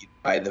 Like you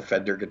buy the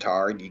Fender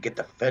guitar and you get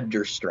the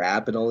Fender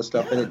strap and all this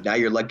stuff in Yeah. it. Now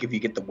you're lucky if you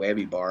get the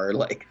whammy bar.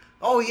 Like,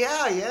 Oh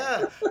yeah,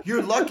 yeah.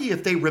 You're lucky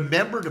if they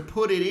remember to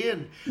put it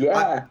in.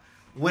 yeah,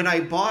 When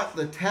I bought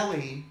the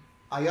telly,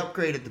 I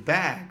upgraded the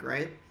bag,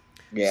 right?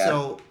 yeah,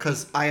 So,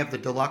 because I have the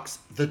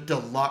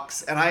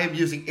deluxe, and I am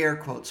using air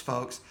quotes,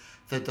 folks,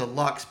 the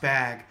deluxe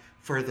bag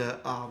for the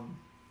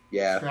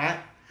yeah. Strat.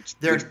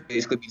 Which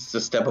basically means a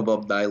step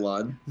above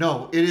nylon.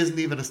 No, it isn't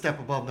even a step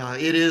above nylon.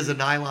 It is a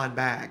nylon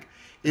bag.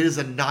 It is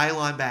a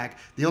nylon bag.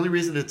 The only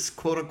reason it's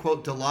quote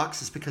unquote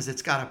deluxe is because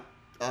it's got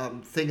a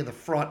thing in the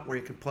front where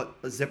you can put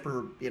a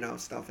zipper,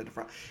 stuff in the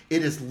front.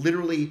 It is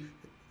literally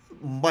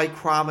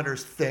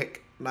micrometers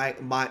thick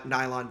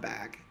nylon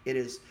bag. It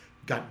is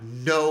got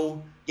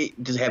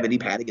Does it have any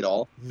padding at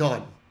all?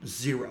 none,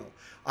 zero.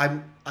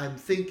 I'm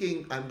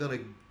thinking I'm gonna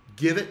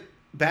give it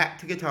back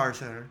to Guitar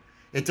Center.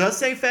 It does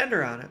say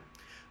Fender on it.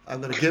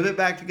 I'm gonna give it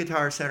back to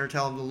Guitar Center.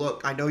 Tell them to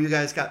look. I know you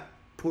guys got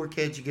poor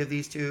kids. You give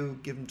these to,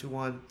 give them to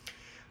one.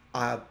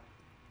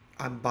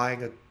 I'm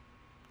buying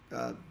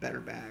a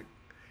better bag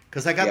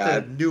because I got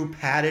the new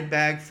padded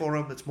bag for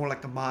them. It's more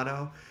like the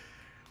mono.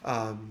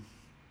 I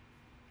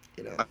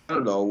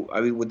don't know.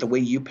 I mean, with the way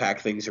you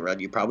pack things around,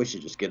 you probably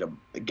should just get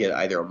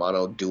either a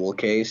mono dual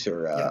case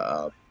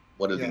or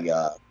one of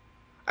the.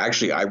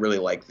 Actually, I really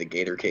like the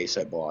Gator case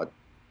I bought.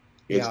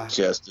 It's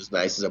just as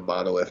nice as a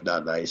mono, if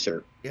not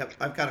nicer. Yep,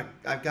 I've got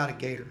a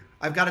Gator.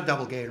 I've got a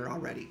double Gator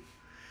already.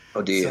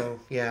 Oh, do you? So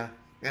yeah,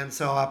 and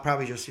so I'll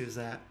probably just use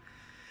that.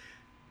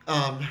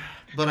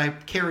 But I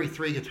carry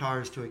 3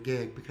 guitars to a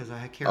gig because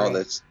I carry. Oh,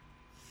 that's.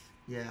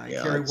 Yeah, I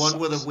carry one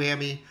with a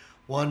whammy,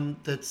 one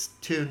that's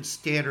tuned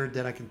standard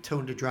that I can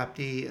tone to drop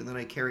D, and then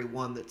I carry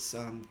one that's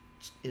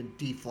in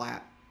D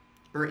flat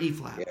or E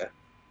flat. Yeah.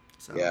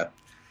 So, Yeah.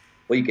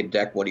 Well, you can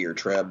deck one of your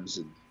trems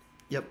and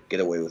Yep. get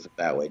away with it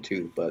that way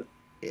too. But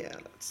Yeah,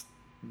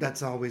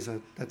 that's always a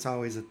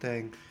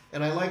thing.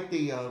 And I like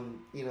the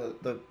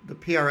the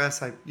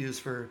PRS I use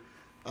for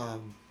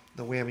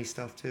the whammy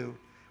stuff too,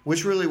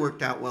 which really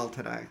worked out well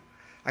today.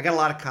 I got a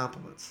lot of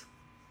compliments.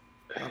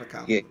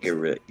 you get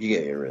rid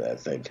of that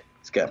thing.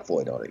 It's got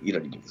Floyd on it. You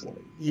don't need a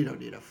Floyd. You don't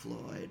need a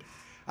Floyd.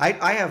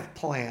 I have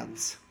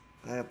plans.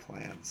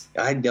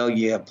 I know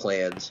you have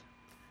plans.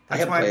 I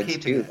have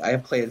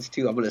plans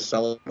too. I'm going to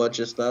sell a bunch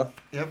of stuff.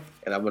 Yep.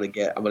 And I'm going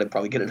to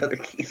probably get another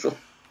Kiesel.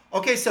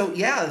 Okay, so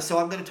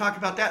I'm going to talk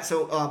about that.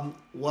 So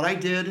what I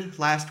did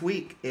last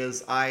week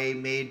is I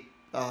made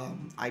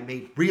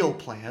real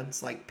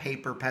plans like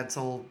paper,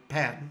 pencil,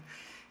 pen,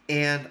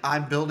 and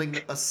I'm building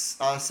a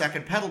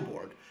second pedal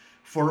board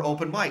for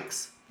open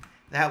mics.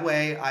 That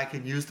way I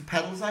can use the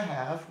pedals I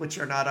have, which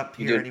are not up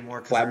here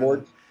anymore. Flat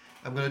board?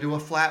 I'm going to do a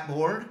flat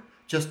board,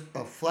 just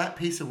a flat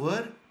piece of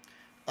wood,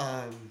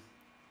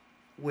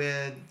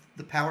 with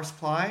the power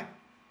supply.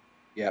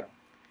 Yep.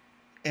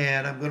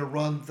 And I'm going to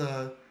run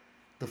the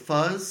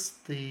fuzz,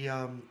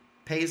 the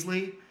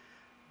Paisley,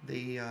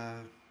 the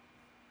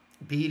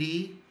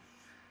BD,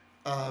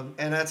 and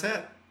that's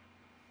it.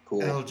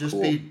 Cool. It'll just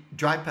be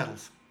dry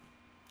pedals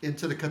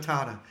into the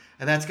Katana,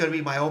 and that's going to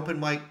be my open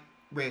mic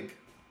rig.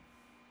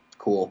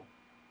 Cool.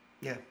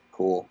 Yeah.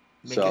 Cool.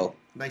 Make it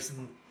nice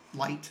and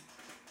light,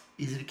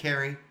 easy to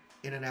carry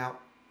in and out.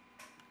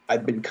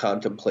 I've been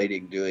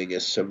contemplating doing a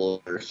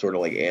similar sort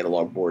of like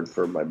analog board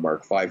for my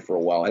Mark V for a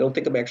while. I don't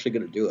think I'm actually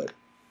going to do it.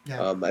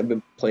 Yeah. I've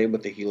been playing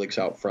with the Helix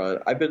out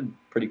front. I've been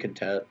pretty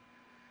content.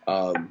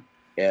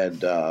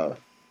 And I'm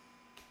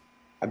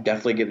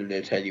definitely getting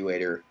an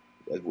attenuator.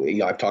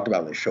 I've talked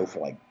about it on the show for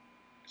like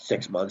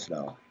 6 months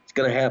now. It's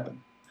going to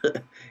happen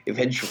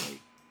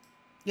eventually.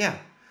 Yeah.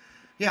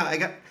 Yeah, I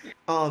got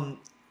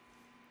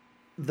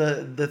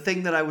the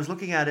thing that I was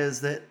looking at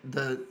is that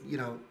the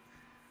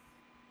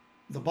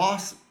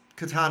Boss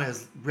Katana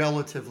is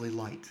relatively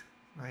light,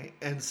 right?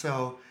 And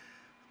so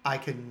I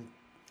can,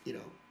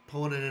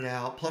 pull it in and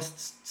out, plus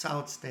it's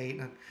solid state.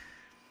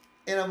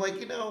 And I'm like,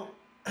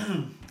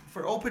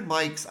 for open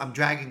mics, I'm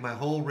dragging my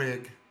whole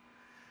rig.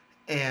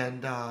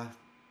 And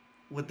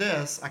with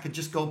this, I could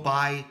just go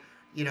buy,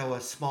 a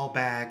small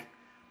bag,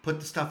 put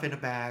the stuff in a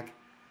bag,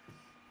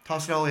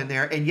 toss it all in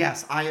there. And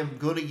yes, I am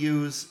going to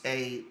use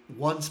a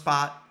one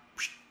spot,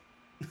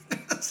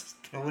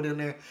 throw it in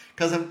there,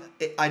 because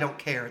I don't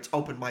care. It's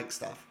open mic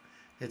stuff.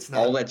 It's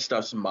not all that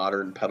stuff's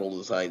modern pedal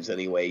designs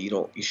anyway.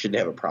 You shouldn't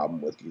have a problem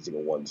with using a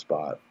one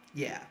spot.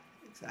 Yeah,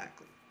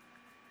 exactly.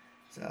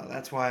 So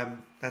that's why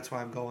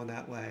I'm going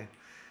that way.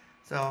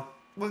 So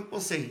we'll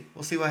see.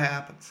 We'll see what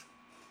happens.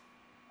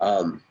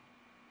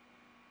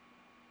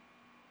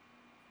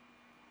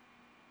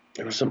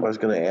 There was something I was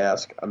going to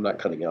ask. I'm not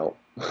cutting out.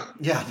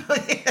 Yeah,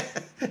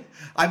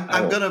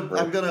 I'm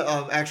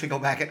gonna actually go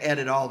back and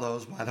edit all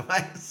those, by the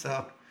way.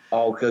 So.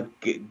 Oh, good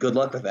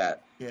luck with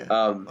that. Yeah.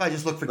 I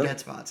just look for dead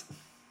spots.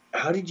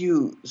 How did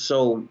you?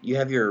 So you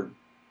have your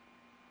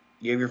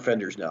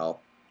fenders now.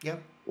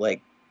 Yep.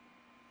 Like,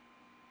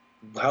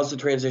 how's the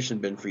transition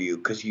been for you?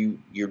 Because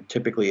you're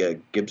typically a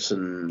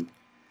Gibson,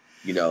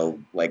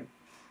 like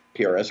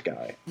PRS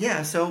guy.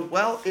 Yeah. So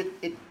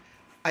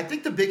I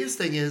think the biggest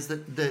thing is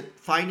that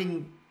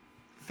finding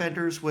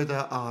fenders with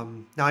a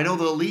now I know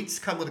the Elites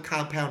come with a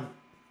compound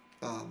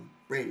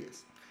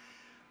radius,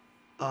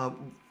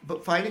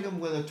 but finding them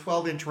with a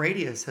 12-inch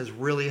radius has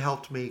really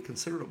helped me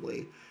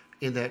considerably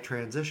in that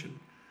transition.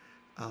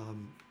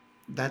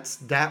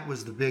 That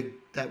was the big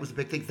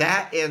thing.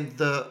 That and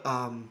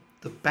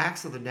the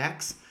backs of the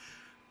necks,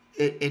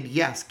 and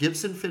yes,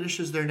 Gibson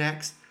finishes their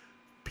necks,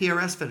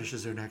 PRS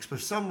finishes their necks. But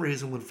for some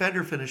reason, when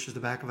Fender finishes the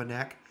back of a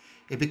neck,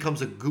 it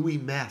becomes a gooey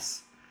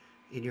mess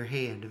in your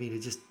hand. I mean, it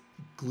just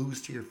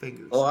glues to your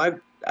fingers. Well,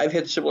 I've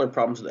had similar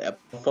problems with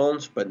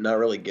Epiphones, but not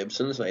really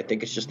Gibsons, and I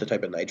think it's just the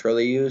type of nitro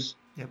they use.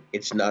 Yep.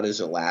 It's not as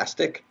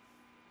elastic.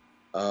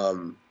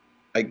 The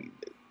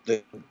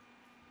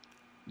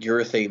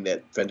urethane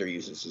that Fender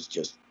uses is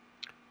just.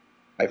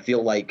 I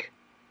feel like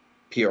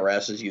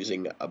PRS is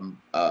using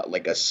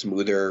like a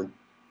smoother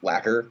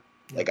lacquer.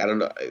 Like, I don't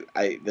know.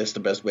 That's the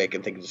best way I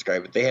can think to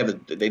describe it. They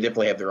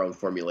definitely have their own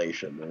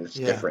formulation, and it's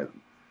different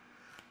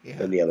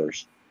than the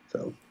others.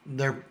 So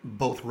they're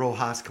both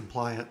Rojas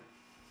compliant.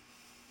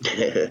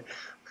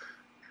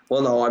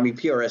 Well, no, I mean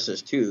PRS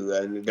is too.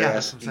 And their Yeah,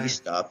 SD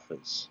stuff.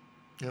 It's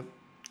Yep.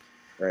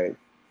 right.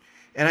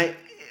 And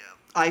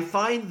I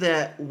find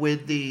that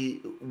with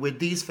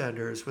these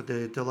fenders, with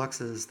the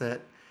deluxes,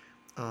 that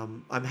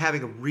I'm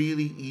having a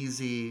really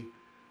easy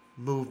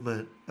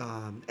movement,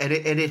 and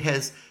it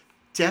has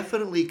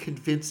definitely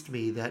convinced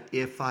me that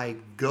if I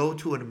go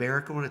to an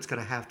American one, it's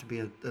going to have to be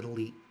an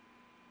Elite.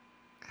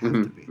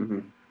 To be.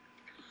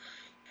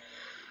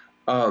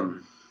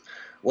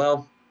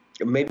 Well,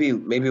 maybe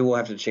we'll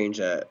have to change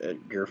that at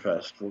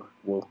Gearfest.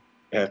 We'll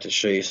have to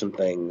show you some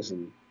things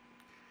and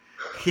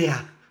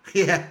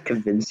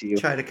convince you.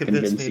 Try to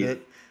convince me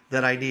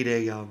that I need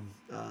a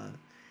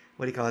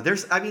what do you call it?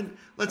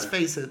 Let's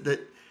face it,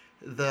 that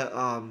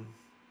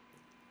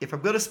if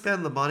I'm going to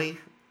spend the money,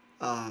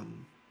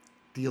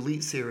 the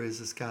Elite series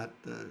has got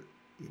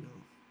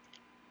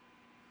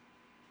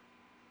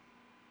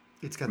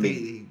it's got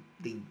the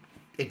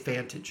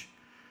advantage.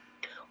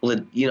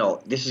 Well,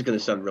 this is going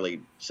to sound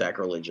really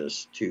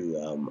sacrilegious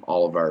to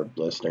all of our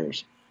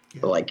listeners.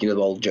 Yeah. But, the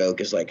old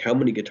joke is, how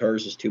many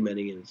guitars is too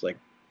many? And it's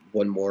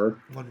one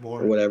more.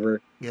 Or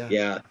whatever.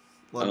 Yeah.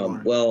 One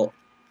more. Well,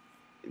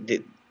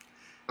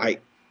 I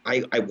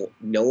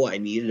know I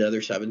need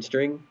another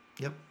 7-string.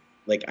 Yep.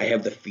 I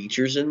have the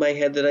features in my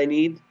head that I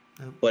need,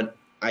 but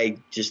I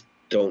just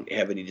don't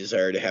have any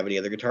desire to have any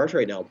other guitars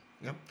right now.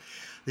 Yep.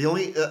 The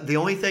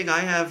only thing I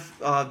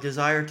have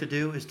desire to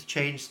do is to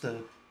change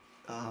the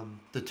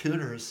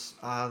tuners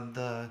on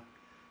the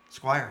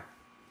Squire.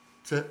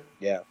 That's it.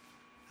 Yeah.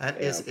 That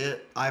is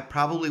it. I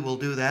probably will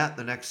do that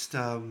the next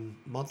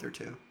month or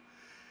two.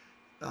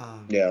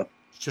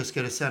 Just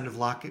get a set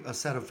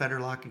of Fender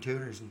locking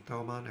tuners and throw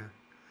them on there.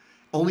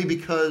 Only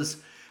because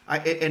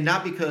and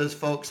not because,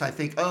 folks, I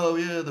think, oh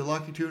yeah, the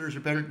locking tuners are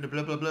better than the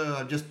blah blah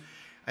blah.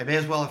 I may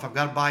as well, if I've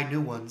got to buy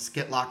new ones,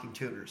 get locking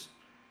tuners.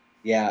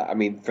 Yeah, I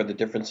mean, for the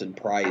difference in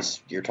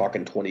price, you're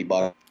talking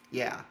 $20.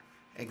 Yeah,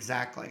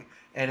 exactly,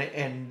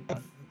 and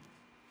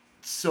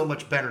so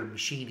much better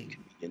machining.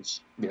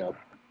 Convenience,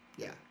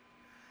 Yeah.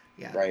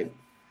 Right.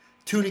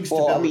 Tuning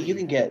stability. Well, I mean, you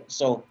can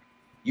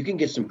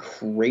get some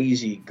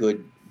crazy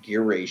good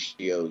gear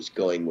ratios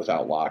going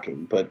without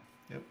locking, but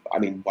I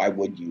mean, why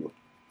would you?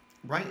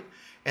 Right.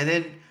 And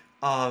then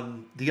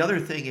the other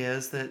thing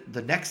is that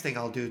the next thing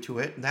I'll do to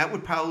it, and that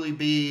would probably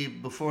be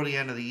before the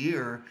end of the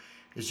year,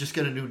 is just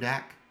get a new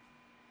neck.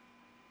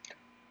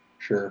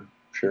 Sure.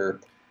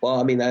 Well,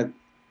 I mean, so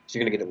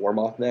you're going to get a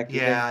warm-off neck?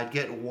 Yeah, I'd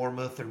get a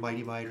Warmoth or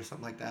Mighty Might or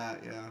something like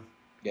that, yeah.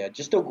 Yeah,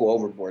 just don't go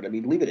overboard. I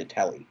mean, leave it at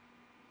Telly.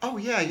 Oh,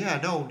 yeah,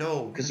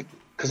 no.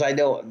 Because I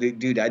know,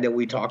 dude,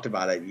 we talked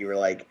about it. You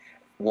were at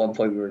one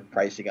point we were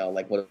pricing out,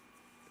 what...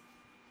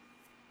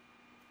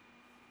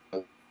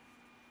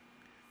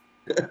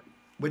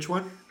 Which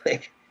one?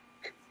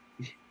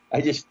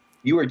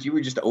 You were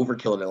just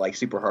overkilling it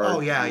super hard. Oh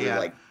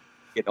yeah.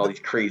 Getting all these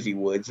crazy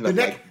woods, and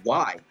I'm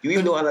why? Do you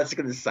even know how that's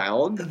going to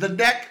sound? The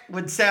neck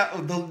would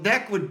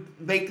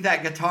make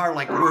that guitar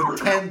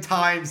worth 10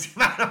 times the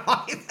amount of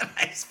money that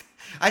I spent.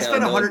 I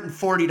spent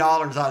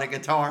 $140 on a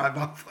guitar. I'm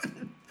not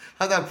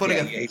putting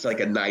it. It's like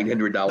a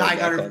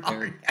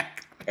 $900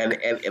 neck. And the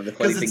funny thing is,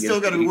 because it's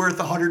still going to be worth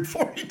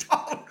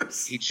 $140.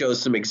 dollars. He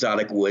chose some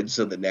exotic wood,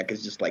 so the neck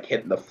is just like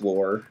hitting the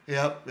floor.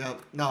 Yep.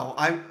 No,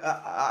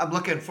 I'm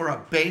looking for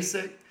a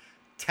basic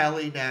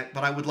telly neck,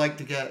 but I would like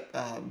to get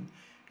a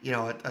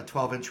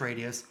 12-inch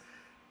radius.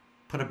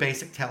 Put a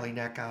basic telly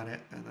neck on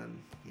it, and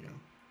then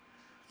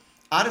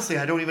Honestly,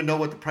 I don't even know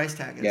what the price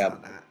tag is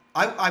on that.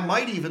 I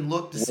might even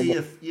look to see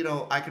if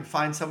I can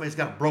find somebody who's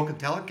got a broken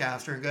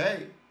Telecaster and go,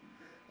 hey.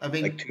 I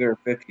mean, like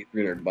 $250,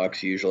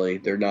 $300 usually.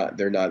 They're not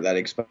that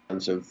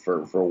expensive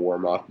for a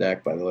warm off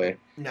neck, by the way.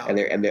 No.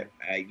 And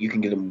you can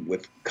get them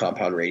with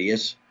compound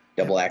radius,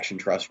 double action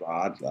truss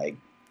rod. Like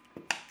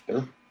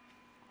they're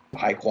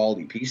high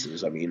quality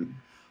pieces. I mean,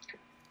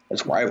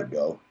 that's where I would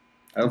go.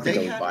 I don't think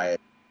I would buy a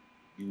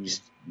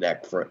used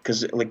neck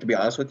because, like, to be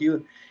honest with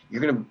you,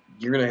 you're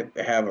gonna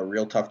have a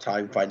real tough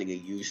time finding a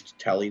used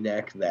telly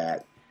neck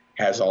that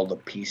has all the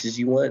pieces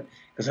you want,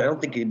 because I don't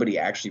think anybody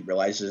actually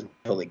realizes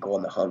until they go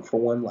on the hunt for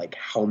one, like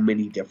how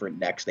many different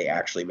necks they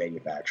actually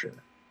manufacture.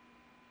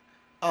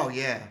 Oh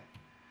yeah,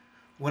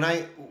 when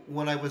I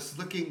was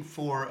looking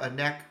for a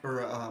neck or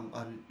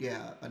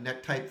a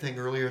neck type thing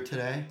earlier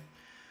today,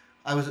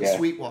 I was at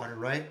Sweetwater,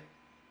 right,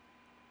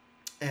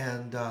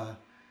 and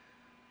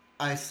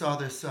I saw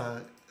this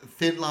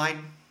thin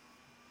line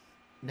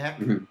neck,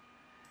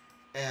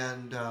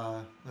 and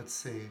let's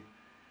see,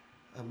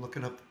 I'm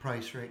looking up the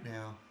price right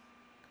now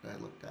that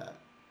I looked at,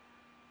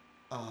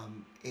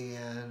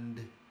 and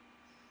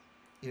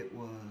it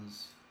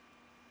was,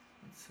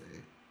 let's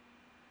see,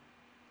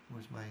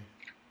 where's my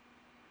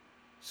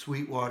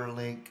Sweetwater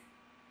link?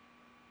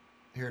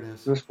 Here it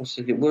is. What are we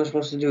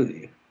supposed to do with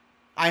you?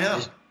 I know.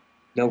 Just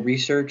no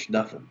research,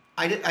 nothing.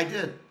 I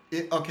did.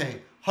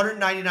 Okay,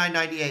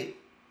 $199.98.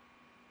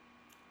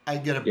 I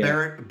get a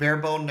bare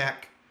bone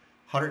neck,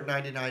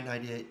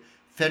 $199.98.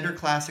 Fender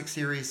Classic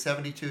Series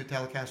 72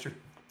 Telecaster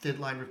thin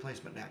line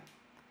replacement neck,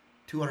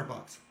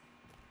 $200.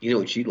 You know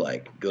what you'd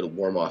like? Go to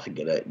Warmoth and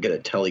get a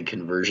telly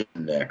conversion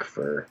neck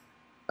for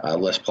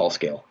Les Paul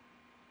scale.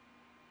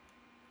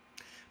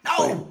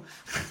 No!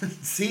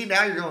 See,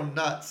 now you're going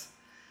nuts.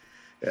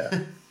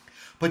 Yeah.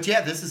 But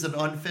yeah, this is an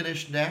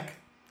unfinished neck,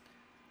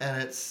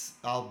 and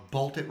I'll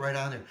bolt it right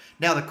on there.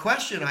 Now, the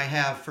question I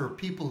have for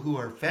people who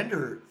are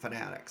Fender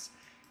fanatics,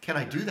 can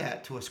I do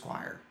that to a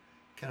Squier?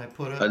 Can I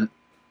put it?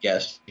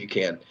 Yes, you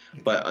can.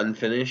 But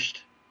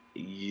unfinished,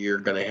 you're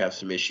going to have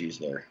some issues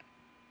there.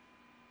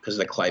 Because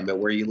the climate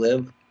where you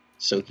live,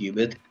 so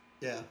humid.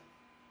 Yeah.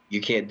 You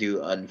can't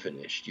do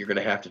unfinished. You're going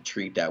to have to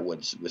treat that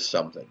wood with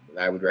something. And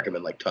I would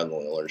recommend like tung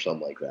oil or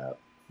something like that.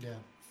 Yeah.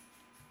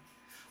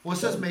 Well, it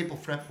says maple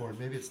fretboard.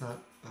 Maybe it's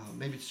not.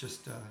 Maybe it's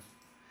just.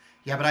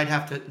 Yeah, but I'd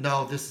have to.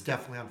 No, this is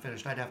definitely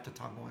unfinished. I'd have to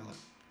tung oil it.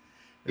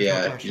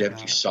 There's you have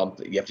to do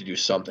something. You have to do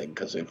something,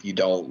 because if you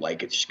don't,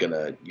 like, it's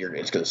gonna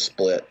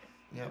split.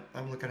 Yep,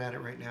 I'm looking at it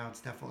right now. It's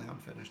definitely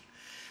unfinished.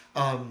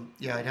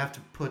 Yeah, I'd have to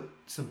put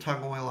some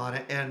tung oil on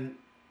it, and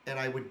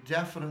I would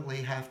definitely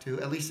have to.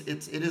 At least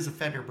it is a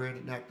Fender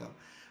branded neck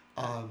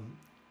though.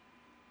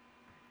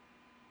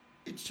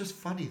 It's just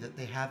funny that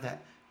they have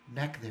that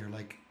neck there.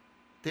 Like,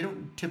 they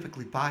don't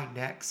typically buy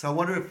necks. So I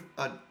wonder if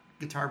a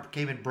guitar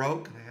came in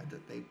broke and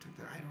they took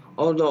their. I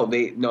don't know. Oh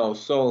no,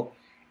 So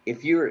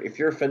if you're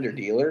a Fender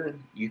dealer,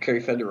 you carry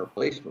Fender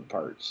replacement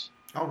parts.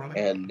 Oh really?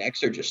 And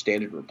necks are just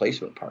standard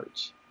replacement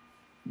parts.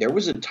 There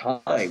was a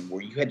time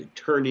where you had to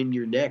turn in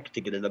your neck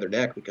to get another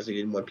neck because they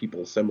didn't want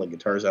people assembling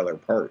guitars out of their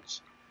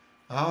parts.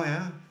 Oh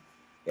yeah.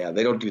 Yeah,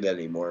 they don't do that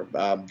anymore.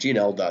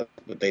 G&L does,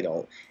 but they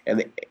don't.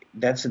 And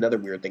that's another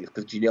weird thing,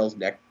 because G&L's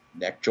neck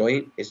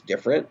joint is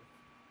different.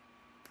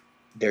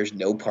 There's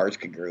no parts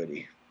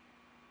congruity.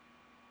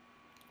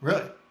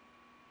 Really?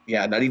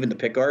 Yeah, not even the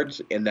pickguards,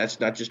 and that's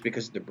not just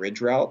because of the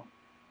bridge route.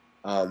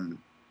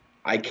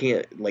 I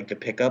can't, like, the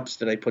pickups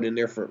that I put in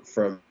there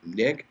from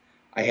Nick,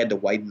 I had to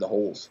widen the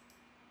holes.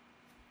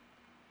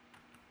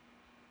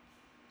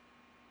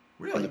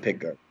 Really? On the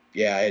pickguard.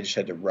 Yeah, I just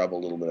had to rub a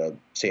little bit of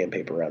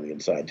sandpaper around the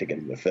inside to get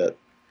them to fit.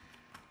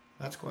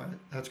 That's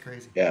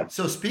crazy. Yeah.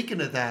 So speaking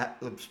of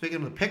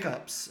the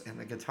pickups and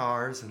the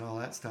guitars and all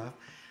that stuff,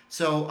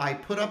 so I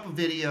put up a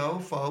video,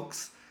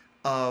 folks,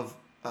 of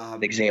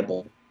An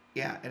example.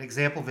 Yeah, an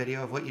example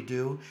video of what you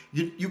do.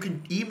 You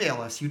can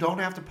email us. You don't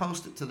have to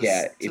post it to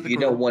the if you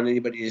don't want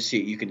anybody to see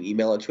it, you can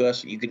email it to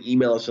us. You can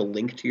email us a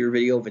link to your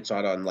video if it's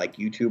not on like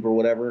YouTube or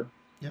whatever.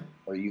 Yeah.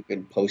 Or you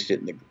can post it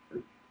in the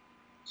group.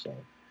 So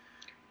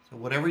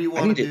whatever you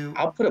want to do.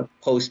 I'll put a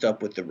post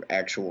up with the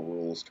actual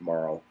rules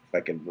tomorrow if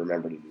I can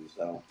remember to do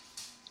so.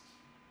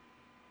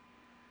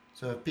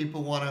 So if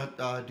people want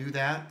to do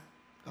that,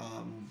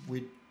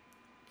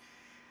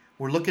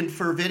 we're looking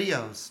for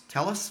videos.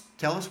 Tell us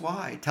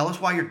why. Tell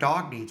us why your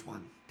dog needs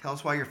one. Tell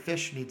us why your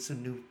fish needs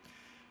some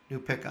new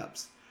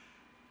pickups.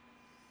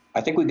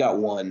 I think we got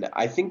one.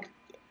 I think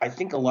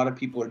a lot of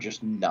people are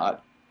just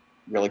not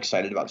real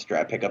excited about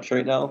Strat pickups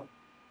right now.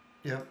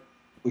 Yep.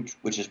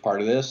 Which is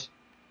part of this.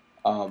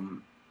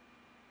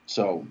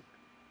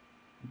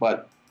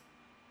 But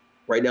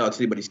right now it's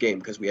anybody's game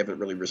because we haven't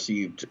really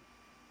received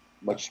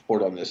much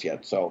support on this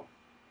yet. So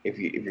if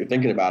you're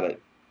thinking about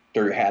it,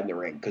 throw your hat in the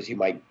ring because you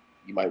might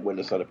win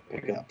a set of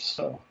pickups.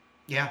 So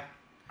Yeah.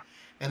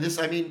 And this,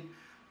 I mean,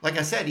 like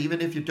I said, even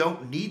if you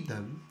don't need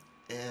them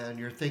and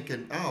you're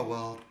thinking, oh,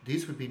 well,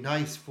 these would be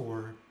nice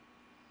for,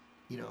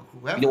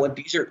 whoever. You know what?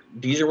 These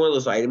are one of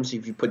those items,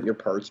 if you put in your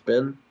parts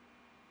bin,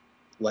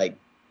 like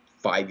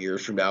 5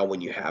 years from now when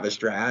you have a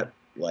Strat,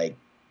 like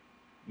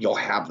you'll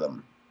have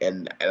them.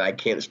 And I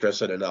can't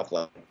stress it enough.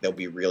 Like they'll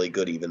be really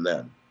good even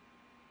then.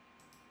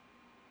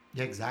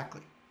 Yeah,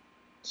 exactly.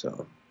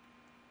 So.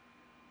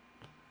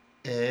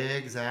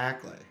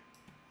 Exactly.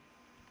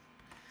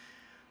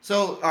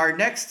 So our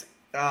next.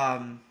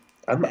 I'm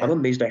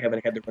amazed I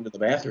haven't had to run to the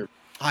bathroom.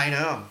 I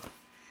know.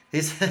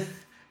 That's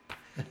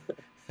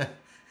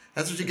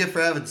what you get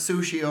for having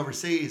sushi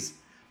overseas.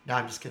 No,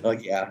 I'm just kidding. Oh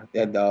yeah,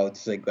 no,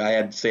 it's like I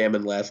had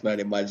salmon last night.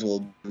 I might as well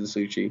do the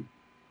sushi.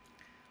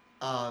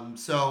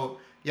 So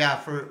yeah,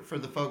 for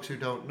the folks who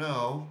don't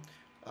know,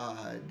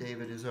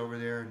 David is over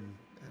there and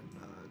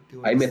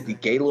doing. I'm at the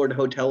Gaylord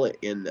Hotel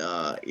in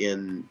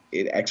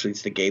actually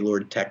it's the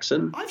Gaylord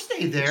Texan. I've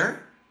stayed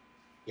there.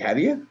 Have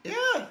you?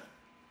 Yeah.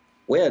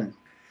 When?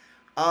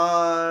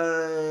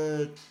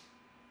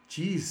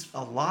 Geez,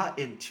 a lot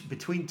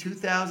between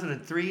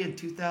 2003 and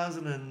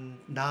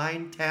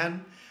 2009,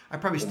 10. I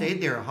probably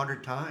stayed there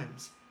 100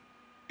 times.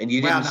 And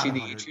you didn't see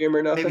the atrium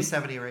or nothing? Maybe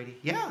 70 or 80.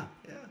 Yeah.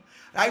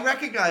 I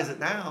recognize it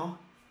now.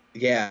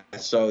 Yeah,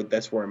 so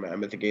that's where I'm at.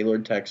 I'm at the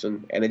Gaylord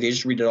Texan, and they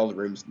just redid all the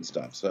rooms and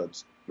stuff, so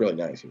it's really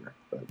nice here.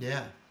 But.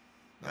 Yeah,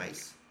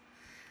 nice.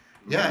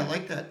 Yeah, I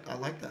like that. I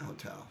like that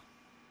hotel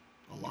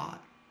a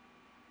lot.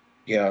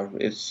 Yeah,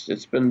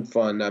 it's been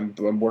fun.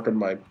 I'm working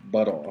my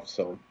butt off.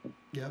 So.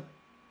 Yep.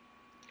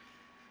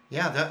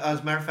 Yeah, as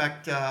a matter of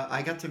fact,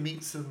 I got to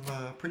meet some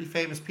pretty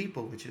famous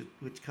people,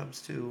 which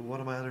comes to one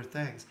of my other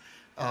things.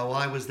 While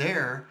I was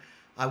there,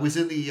 I was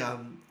in the.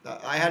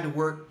 I had to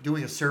work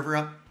doing a server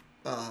up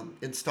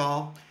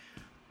install.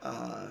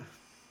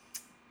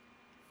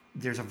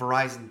 There's a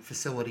Verizon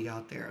facility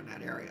out there in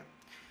that area,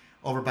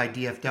 over by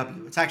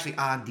DFW. It's actually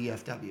on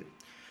DFW.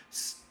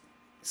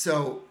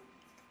 So.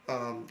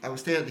 I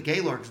was staying at the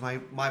Gaylord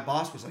because my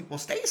boss was like, well,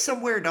 stay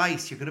somewhere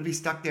nice. You're going to be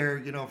stuck there,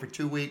 for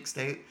 2 weeks.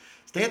 Stay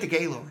at the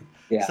Gaylord.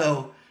 Yeah.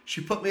 So she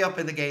put me up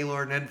in the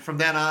Gaylord, and then from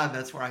then on,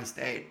 that's where I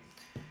stayed.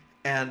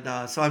 And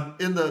so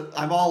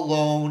I'm all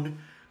alone.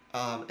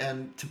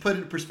 And to put it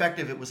in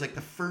perspective, it was like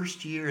the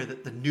first year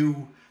that the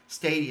new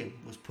stadium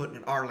was put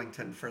in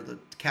Arlington for the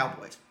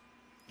Cowboys.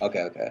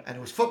 Okay. And it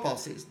was football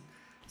season.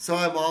 So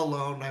I'm all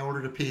alone. I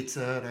ordered a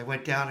pizza, and I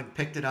went down and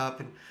picked it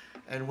up,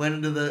 and went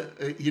into the,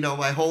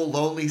 my whole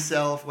lonely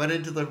self, went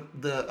into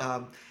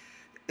the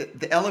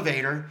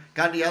elevator,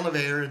 got in the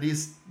elevator, and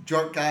these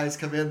drunk guys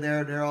come in there,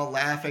 and they're all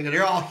laughing, and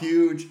they're all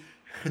huge,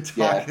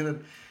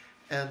 talking,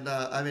 and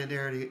I'm in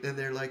there, and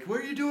they're like,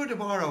 what are you doing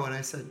tomorrow? And I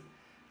said,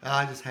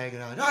 I'm just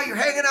hanging out. Oh, you're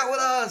hanging out with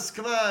us.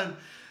 Come on.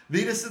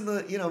 Meet us in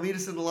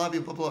the lobby,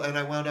 blah, blah. And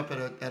I wound up at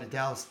a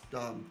Dallas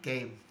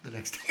game the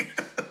next day.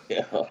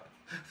 Yeah.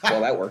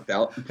 Well, that worked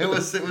out. It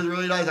was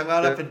really nice. I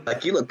wound up and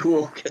like, you look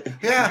cool.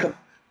 Yeah.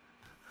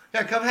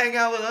 Yeah, come hang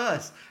out with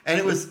us. And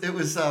it was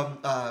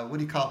what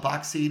do you call it,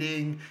 box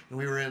seating, and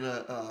we were in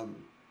a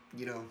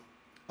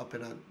up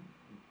in a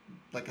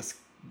like a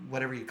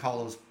whatever you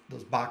call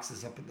those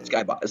boxes up in the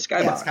skybox.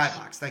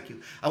 Skybox. Thank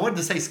you. I wanted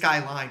to say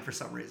Skyline for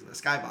some reason. The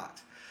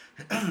Skybox.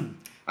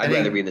 I'd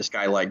rather be in the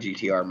Skyline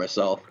GTR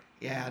myself.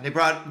 Yeah, they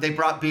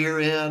brought beer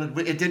in, and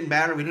it didn't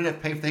matter. We didn't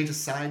have to pay. They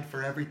just signed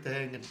for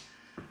everything, and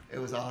it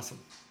was awesome.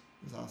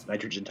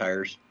 Nitrogen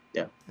tires.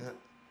 Yeah.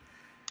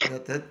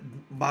 That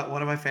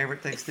one of my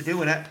favorite things to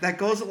do, and that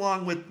goes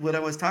along with what I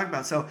was talking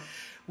about. So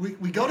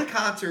we go to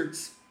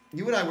concerts.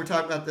 You and I were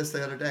talking about this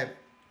the other day.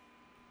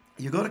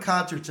 You go to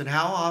concerts, and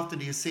how often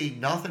do you see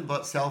nothing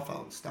but cell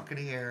phones stuck in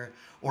the air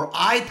or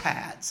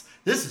iPads?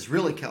 This is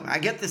really killing me. I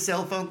get the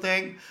cell phone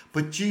thing,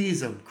 but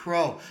geez,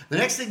 crow. The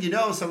next thing you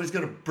know, somebody's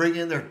going to bring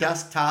in their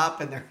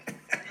desktop and their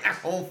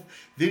whole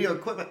video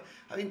equipment.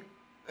 I mean,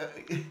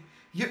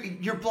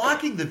 you're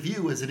blocking the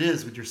view as it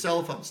is with your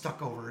cell phone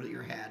stuck over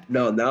your head.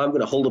 No, now I'm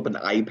going to hold up an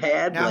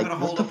iPad. Now I'm going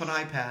to hold up an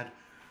iPad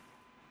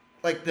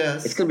like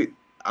this. It's going to be.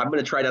 I'm going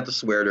to try not to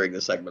swear during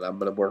this segment. I'm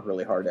going to work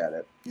really hard at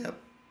it. Yep.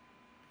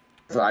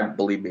 So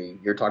believe me,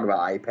 you're talking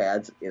about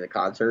iPads in a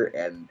concert,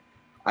 and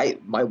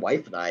my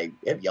wife and I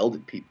have yelled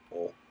at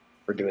people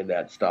for doing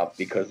that stuff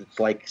because it's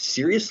like,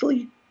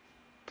 seriously,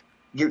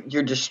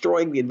 you're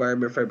destroying the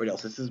environment for everybody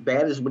else. It's as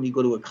bad as when you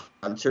go to a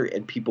concert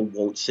and people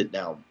won't sit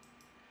down;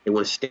 they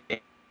want to stand.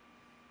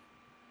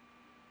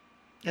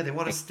 Yeah, they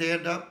want to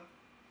stand up.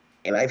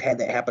 And I've had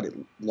that happen at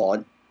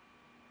lawn.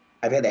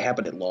 I've had that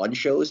happen at lawn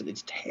shows, and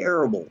it's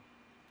terrible.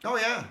 Oh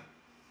yeah,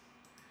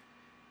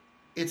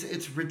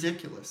 it's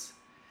ridiculous.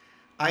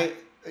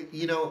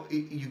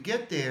 You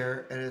get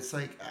there and it's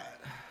like,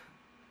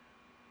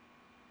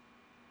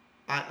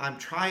 I'm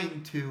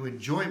trying to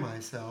enjoy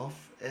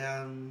myself,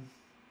 and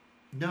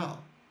no,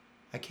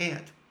 I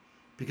can't,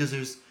 because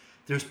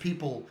there's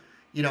people,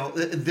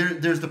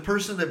 there's the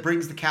person that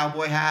brings the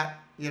cowboy hat,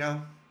 Yep.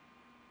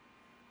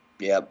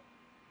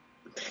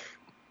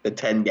 The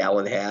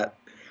 10-gallon hat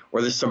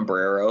or the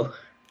sombrero.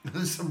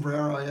 The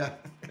sombrero,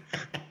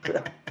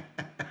 yeah.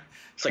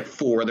 It's like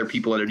 4 other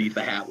people underneath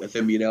the hat with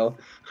him, you know?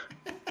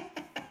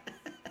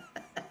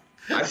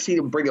 I've seen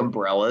him bring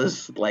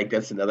umbrellas. Like,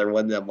 that's another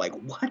one that I'm like,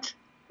 what?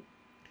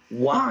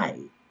 Why?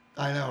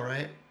 I know,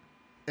 right?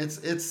 It's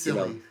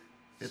silly. You know,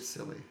 it's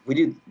silly. We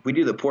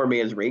do the poor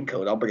man's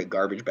raincoat. I'll bring a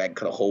garbage bag,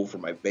 cut a hole for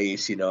my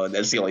face, you know, and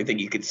that's the only thing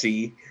you can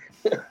see.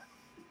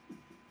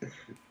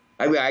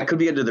 I mean, I could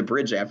be under the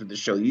bridge after the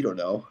show. You don't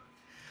know.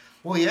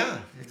 Well, yeah,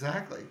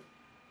 exactly.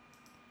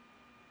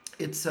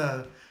 It's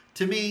to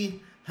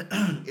me,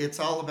 it's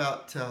all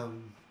about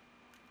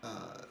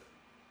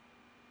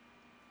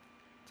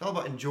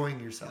enjoying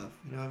yourself.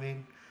 You know what I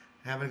mean?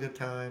 Having a good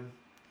time.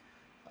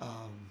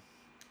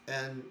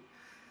 And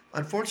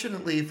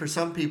unfortunately, for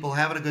some people,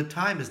 having a good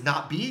time is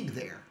not being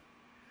there,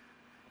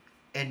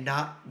 and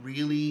not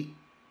really.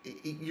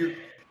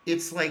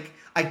 It's like,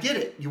 I get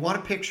it. You want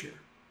a picture,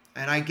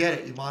 and I get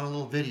it. You want a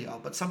little video,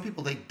 but some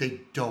people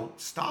they don't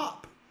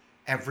stop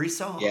every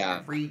song.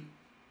 Yeah.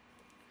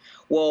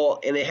 Well,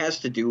 and it has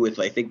to do with,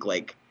 I think,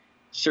 like,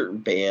 certain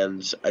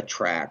bands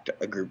attract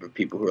a group of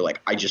people who are like,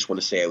 I just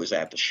want to say I was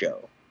at the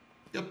show.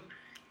 Yep.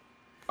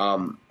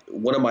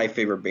 One of my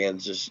favorite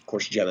bands is, of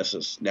course,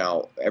 Genesis.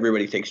 Now,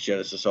 everybody thinks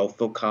Genesis, oh,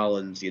 Phil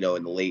Collins, you know,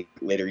 in the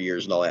later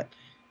years and all that.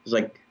 It's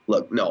like,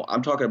 look, no,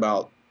 I'm talking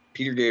about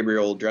Peter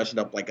Gabriel dressing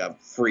up like a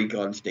freak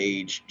on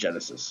stage,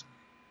 Genesis.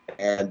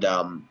 And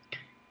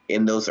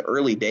in those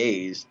early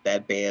days,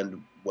 that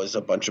band was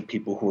a bunch of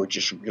people who were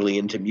just really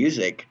into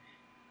music.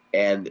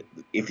 And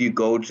if you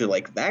go to,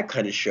 like, that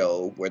kind of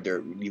show where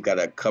you've got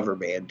a cover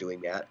band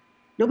doing that,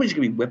 nobody's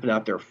going to be whipping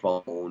out their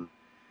phone.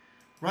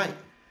 Right.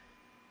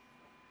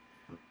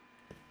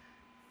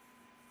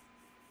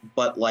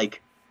 But,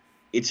 like,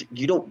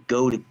 you don't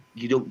go to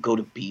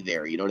be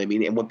there, you know what I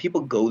mean? And when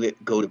people go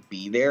to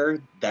be there,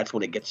 that's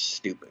when it gets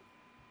stupid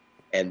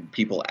and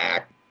people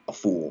act a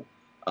fool.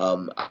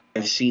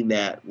 I've seen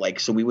that, like,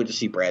 so we went to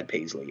see Brad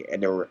Paisley,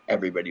 and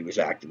everybody was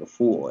acting a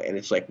fool, and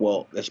it's like,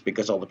 well, that's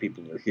because all the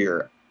people that are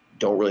here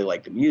don't really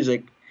like the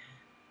music.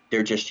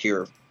 They're just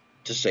here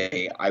to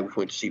say, I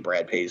went to see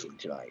Brad Paisley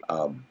tonight.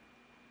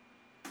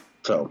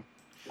 So,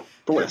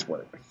 for what it's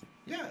worth.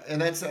 Yeah,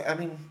 and that's, I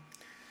mean,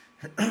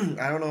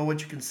 I don't know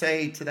what you can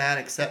say to that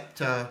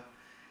except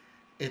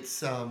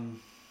it's,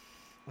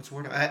 what's the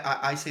word?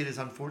 I see it as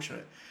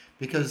unfortunate,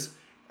 because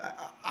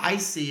I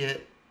see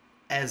it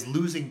as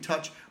losing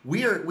touch.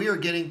 We are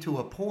getting to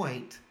a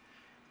point,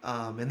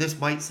 and this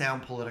might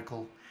sound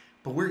political,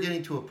 but we're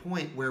getting to a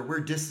point where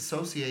we're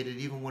disassociated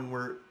even when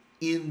we're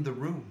in the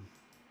room.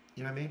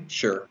 You know what I mean?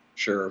 Sure.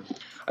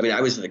 I mean,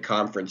 I was at a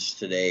conference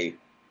today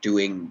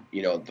doing,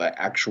 you know,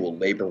 the actual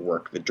labor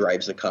work that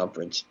drives the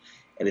conference.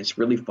 And it's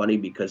really funny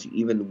because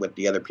even with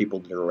the other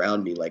people that are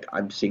around me, like,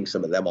 I'm seeing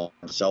some of them on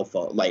cell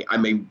phone. Like, I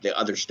mean, the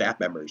other staff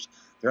members,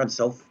 they're on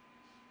cell phone.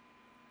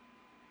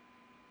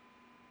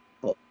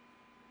 Well,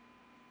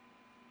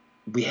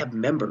 we have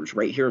members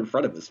right here in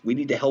front of us. We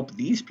need to help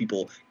these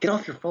people. Get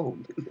off your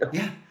phone.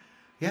 Yeah.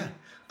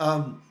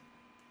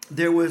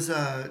 There's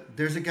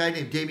a guy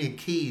named Damian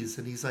Keyes,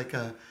 and he's like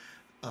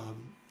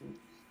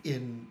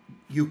in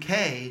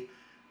UK.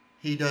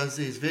 He does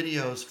these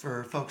videos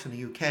for folks in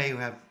the UK who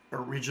have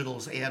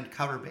originals and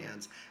cover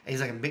bands. And he's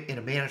like in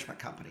a management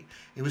company.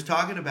 He was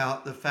talking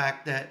about the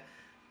fact that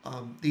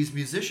these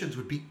musicians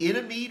would be in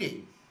a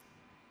meeting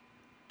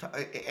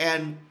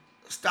and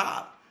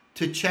stop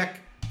to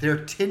check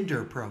their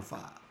Tinder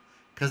profile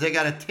because they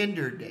got a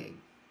Tinder name.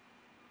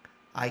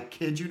 I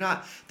kid you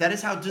not. That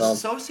is how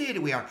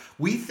disassociated we are.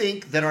 We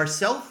think that our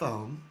cell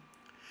phone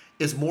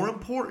is more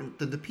important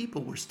than the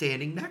people we're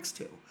standing next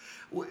to.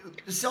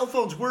 Cell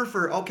phones were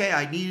for, okay,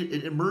 I need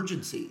an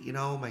emergency. You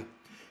know,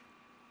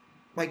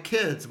 my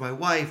kids, my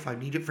wife, I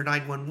need it for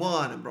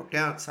 911. I broke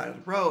down at the side of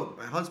the road.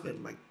 My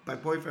husband, my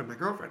boyfriend, my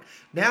girlfriend.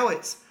 Now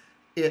it's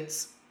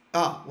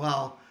oh,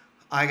 well,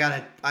 I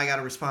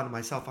gotta respond to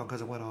my cell phone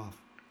because it went off.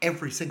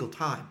 Every single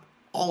time.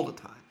 All the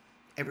time.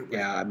 Everywhere.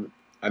 Yeah,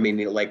 I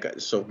mean, like,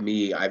 so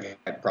me, I've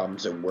had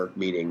problems in work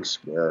meetings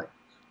where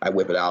I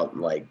whip it out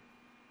and, like,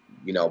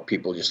 you know,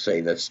 people just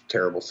say that's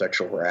terrible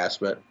sexual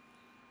harassment.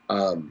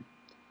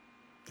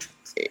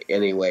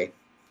 Anyway,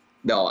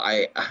 no,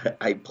 I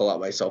pull out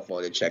my cell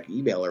phone and check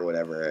email or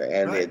whatever,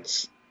 and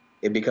right.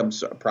 It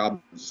becomes a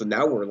problem. So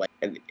now we're like,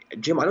 and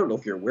Jim, I don't know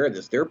if you're aware of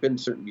this. There have been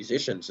certain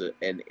musicians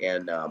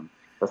and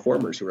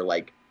performers who are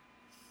like,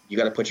 you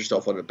got to put your cell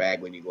phone in a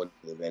bag when you go into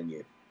the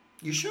venue.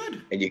 You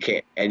should. And you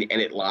can't, and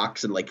it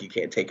locks, and, like, you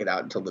can't take it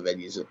out until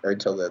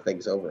until the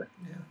thing's over.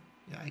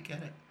 Yeah, I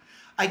get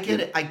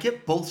it. I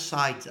get both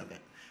sides of it.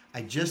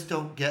 I just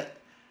don't get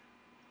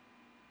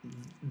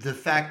the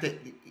fact that,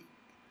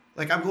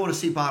 like, I'm going to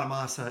see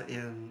Bonamassa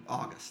in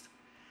August,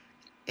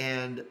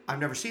 and I've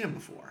never seen him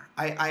before.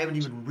 I haven't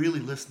even really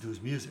listened to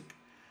his music.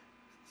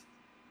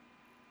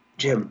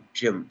 Jim,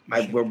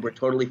 we're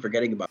totally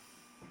forgetting about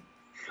it.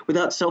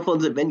 Without cell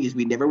phones at venues,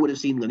 we never would have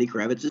seen Lenny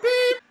Kravitz.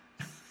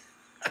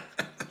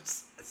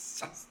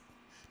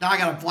 Now I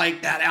gotta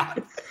blank that out.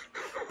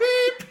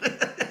 Beep.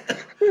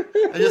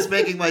 I'm just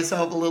making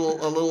myself a little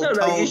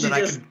tone that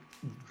I can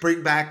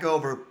bring back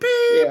over. Beep.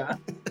 Yeah.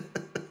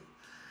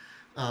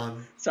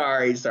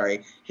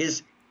 Sorry.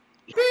 His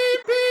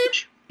Beep,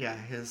 beep. Yeah,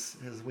 his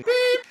beep.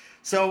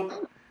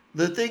 So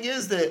the thing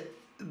is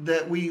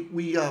that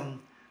we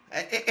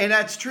and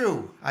that's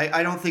true.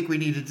 I don't think we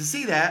needed to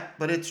see that,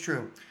 but it's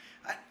true.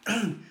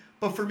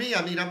 But for me,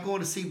 I mean, I'm going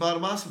to see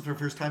Bottom Awesome for the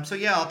first time, so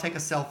yeah, I'll take a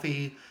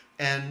selfie,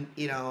 and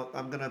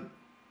I'm gonna,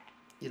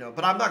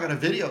 but I'm not gonna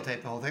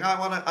videotape the whole thing.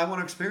 I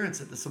wanna experience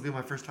it. This will be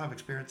my first time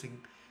experiencing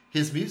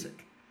his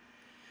music.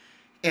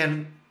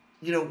 And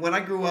when I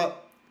grew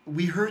up,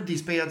 we heard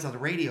these bands on the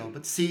radio,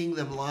 but seeing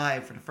them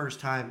live for the first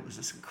time, it was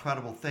this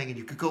incredible thing. And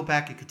you could go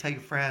back, you could tell your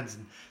friends,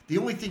 and the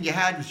only thing you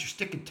had was your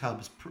ticket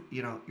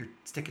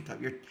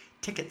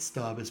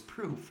stub as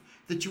proof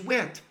that you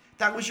went.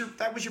 That was your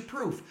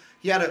proof.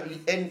 You had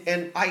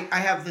and I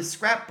have this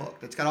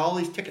scrapbook that's got all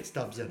these ticket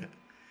stubs in it,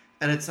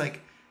 and it's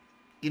like,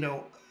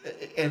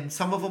 and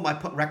some of them I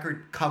put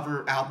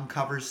album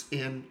covers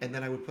in, and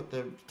then I would put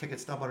the ticket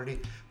stub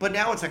underneath. But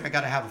now it's like I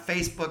got to have a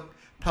Facebook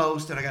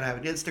post, and I got to have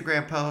an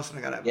Instagram post, and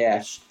I got to have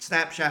a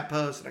Snapchat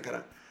post, and I got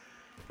to.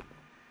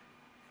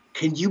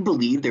 Can you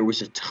believe there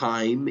was a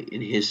time in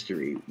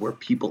history where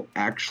people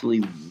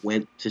actually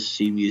went to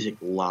see music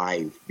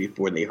live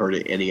before they heard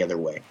it any other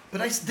way? But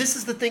this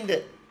is the thing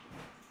that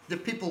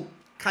people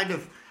kind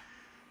of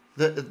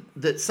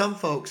that some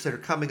folks that are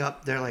coming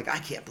up, they're like, I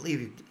can't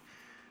believe you.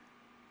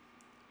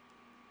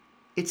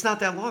 It's not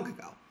that long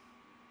ago.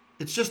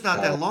 It's just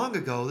not that long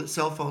ago that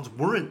cell phones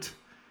weren't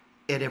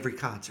at every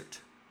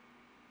concert.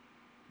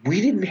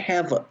 We didn't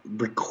have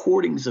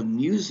recordings of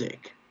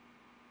music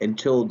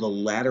until the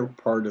latter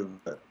part of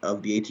the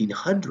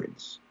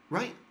 1800s.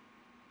 Right.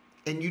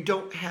 And you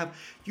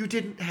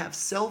didn't have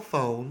cell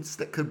phones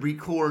that could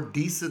record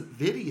decent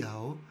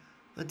video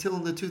until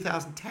in the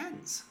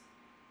 2010s.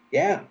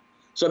 Yeah.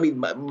 So, I mean,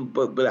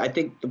 but I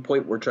think the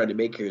point we're trying to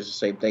make here is the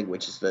same thing,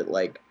 which is that,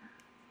 like,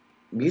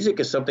 music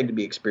is something to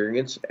be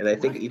experienced, and I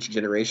think each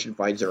generation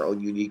finds their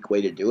own unique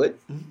way to do it.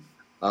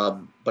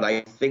 Mm-hmm. But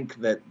I think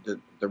that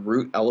the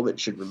root element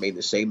should remain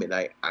the same, and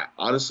I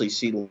honestly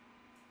see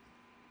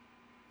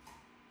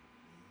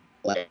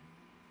like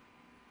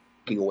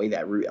taking away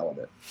that root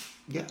element.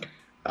 Yeah.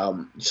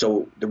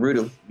 So the root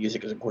of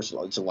music is, of course,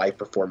 it's a live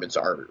performance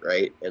art,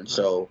 right? And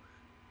so,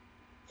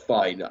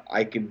 fine,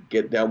 I can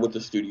get down with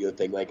the studio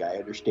thing. Like, I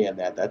understand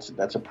that.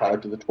 That's a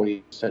product of the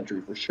 20th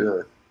century for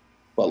sure.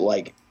 But,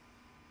 like,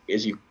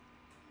 as you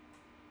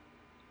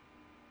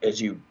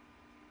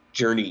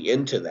journey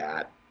into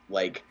that,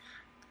 like,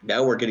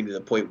 now we're getting to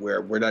the point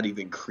where we're not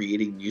even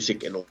creating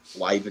music in a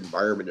live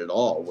environment at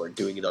all. We're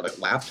doing it on a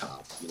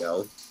laptop,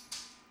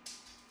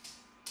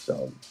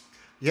 So.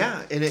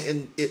 Yeah, and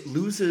it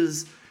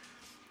loses.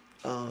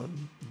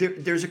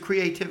 There's a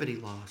creativity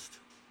lost.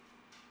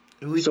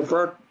 So for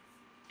our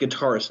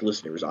guitarist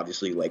listeners,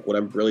 obviously, like, what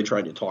I'm really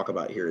trying to talk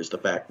about here is the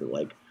fact that,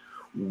 like,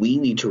 we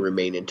need to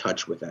remain in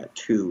touch with that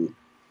too,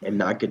 and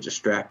not get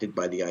distracted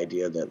by the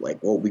idea that,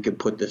 like, well, we could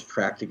put this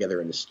track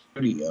together in the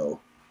studio,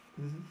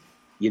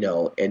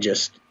 and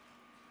just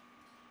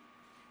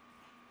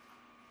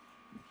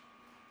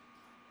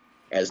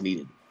as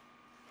needed.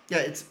 Yeah,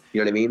 it's.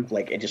 You know what I mean?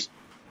 Like, it just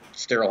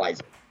sterilize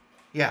it.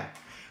 Yeah.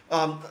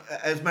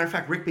 As a matter of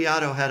fact, Rick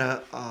Beato had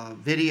a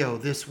video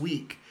this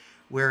week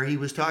where he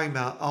was talking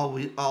about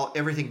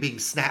everything being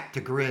snapped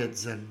to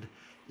grids, and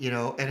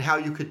and how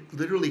you could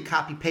literally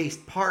copy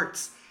paste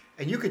parts,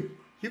 and you could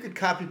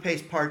copy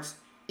paste parts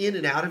in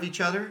and out of each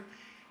other,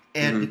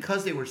 and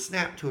because they were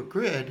snapped to a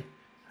grid,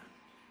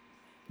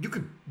 you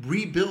could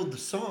rebuild the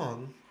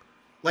song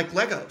like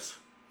Legos.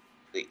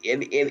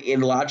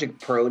 In Logic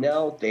Pro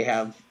now, they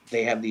have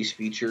these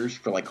features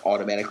for, like,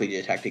 automatically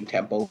detecting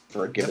tempo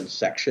for a given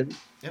section,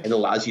 and it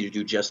allows you to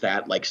do just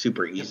that, like,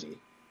 super easy.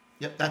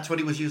 Yep, that's what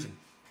he was using.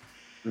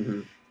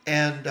 Mm-hmm.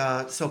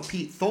 And so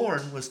Pete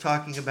Thorne was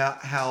talking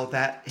about how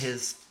that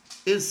is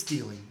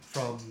stealing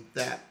from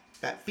that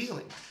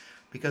feeling,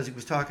 because he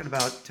was talking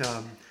about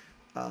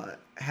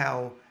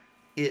how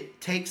it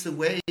takes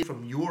away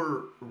from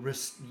your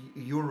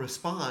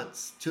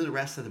response to the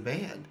rest of the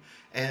band,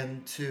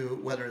 and to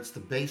whether it's the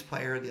bass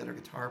player, the other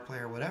guitar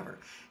player, whatever.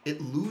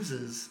 It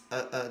loses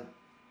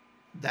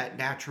that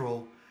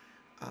natural,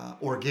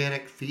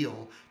 organic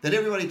feel that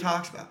everybody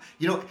talks about.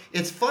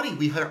 It's funny.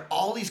 We heard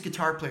all these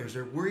guitar players.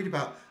 They're worried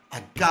about,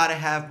 I gotta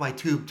have my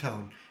tube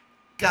tone,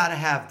 gotta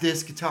have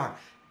this guitar,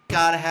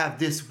 gotta have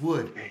this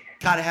wood,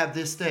 gotta have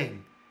this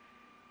thing.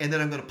 And then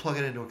I'm going to plug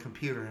it into a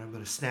computer, and I'm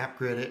going to snap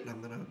grid it, and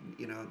I'm going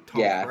to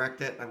tone correct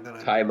it. I'm going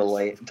to time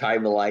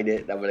align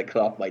it, and I'm going to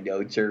cut off my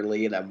notes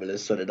early, and I'm going to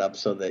set it up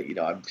so that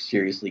I'm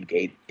seriously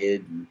gated.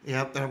 And and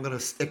I'm going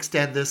to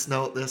extend this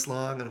note this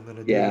long, and I'm going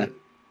to do it.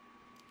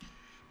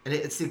 And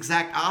it's the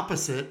exact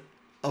opposite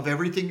of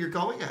everything you're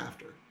going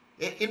after.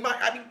 I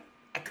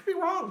could be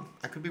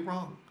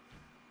wrong.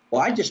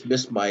 Well, I just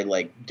miss my,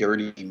 like,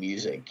 dirty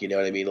music. You know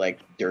what I mean? Like,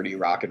 dirty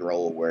rock and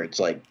roll, where it's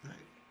like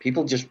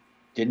people just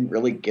didn't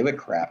really give a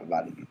crap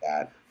about any of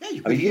that. Yeah,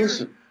 you could hear.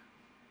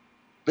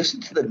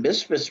 Listen to the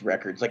Misfits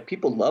records. Like,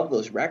 people love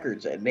those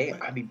records, and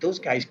those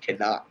guys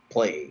cannot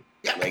play.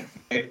 Yeah.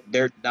 Like,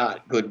 they're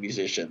not good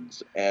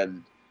musicians,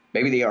 and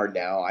Maybe they are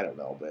now. I don't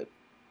know, but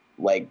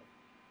like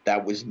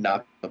that was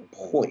not the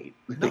point,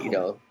 No. you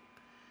know.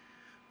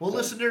 Well, So,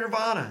 listen to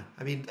Nirvana.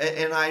 I mean,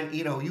 and I,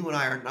 you and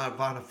I are not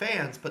Nirvana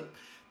fans, but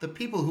the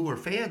people who were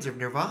fans of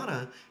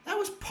Nirvana, that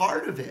was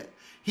part of it.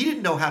 He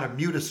didn't know how to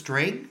mute a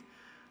string.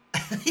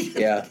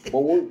 yeah.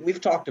 Well,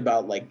 we've talked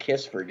about like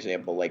Kiss, for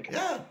example. Like,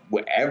 Yeah,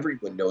 what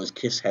everyone knows,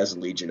 Kiss has a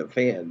legion of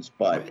fans,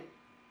 but right,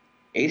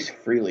 Ace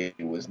Frehley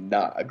was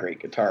not a great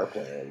guitar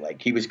player.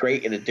 Like, he was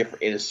great in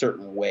a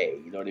certain way.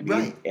 You know what I mean?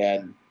 right,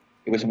 And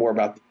it was more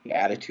about the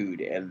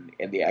attitude and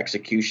the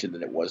execution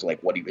than it was like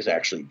what he was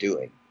actually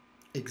doing.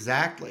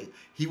 exactly.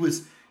 He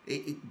was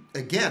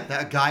again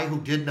that guy who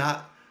did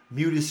not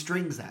mute his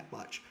strings that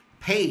much.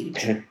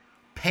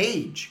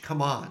 Page,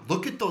 come on,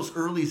 look at those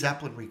early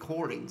Zeppelin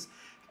recordings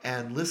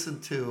and listen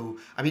to.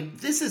 I mean,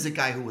 this is a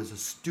guy who was a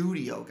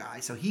studio guy,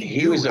 so he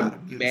knew how to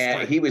mute a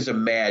string. He was a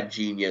mad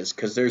genius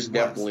because there's He was.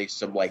 definitely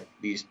some like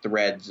these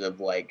threads of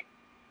like,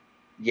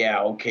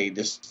 yeah, okay,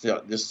 this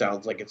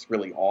sounds like it's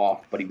really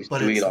off, but he was But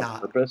doing it's it on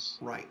not. purpose.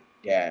 Right.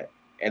 Yeah,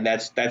 and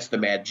that's the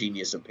mad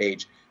genius of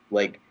Page.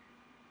 Like,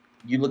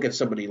 you look at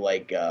somebody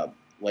like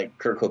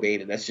Kurt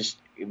Cobain, and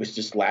it was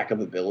just lack of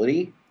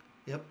ability.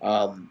 Yep.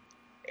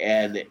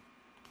 And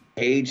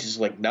Page is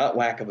like not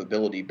lack of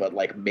ability, but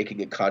like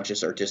making a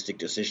conscious artistic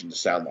decision to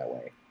sound that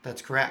way.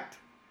 That's correct.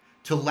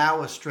 To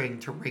allow a string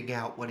to ring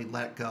out when he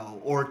let go,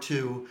 or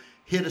to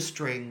hit a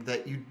string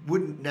that you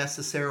wouldn't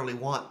necessarily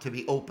want to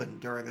be open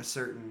during a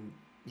certain,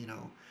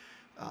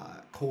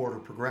 chord or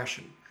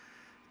progression.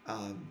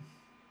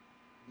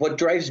 What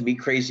drives me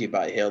crazy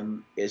about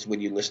him is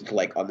when you listen to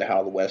like on the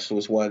How the West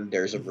Was Won,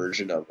 there's a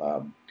version of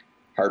the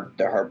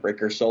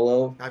Heartbreaker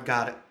solo, I've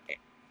got it.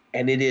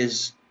 and it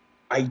is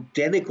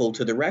identical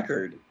to the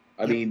record.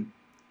 I Yep. mean,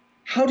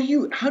 how do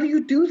you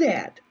do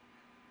that?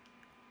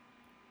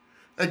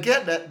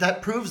 Again,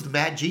 that proves the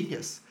mad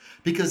genius,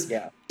 because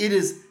Yeah. it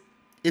is.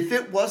 If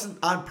it wasn't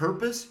on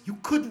purpose, you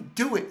couldn't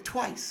do it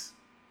twice.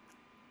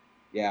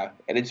 Yeah,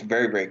 and it's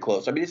very, very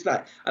close. I mean, it's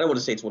not. I don't want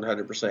to say it's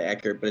 100%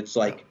 accurate, but it's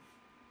like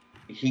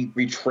he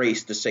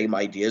retraced the same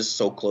ideas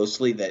so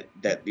closely that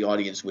the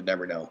audience would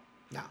never know.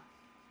 No.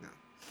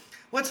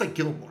 Well, it's like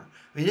Gilmore.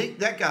 I mean,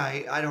 that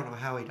guy. I don't know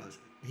how he does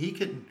it. He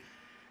can,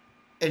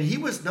 and he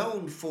was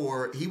known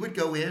for. He would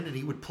go in and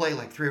he would play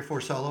like 3 or 4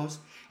 solos,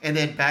 and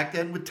then back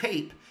then with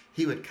tape,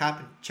 he would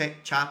chop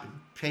and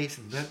paste,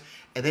 and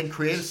then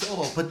create a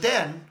solo, but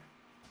then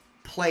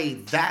play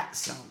that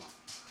solo.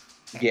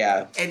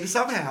 Yeah. And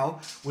somehow,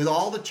 with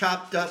all the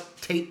chopped up,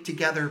 taped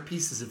together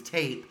pieces of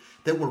tape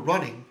that were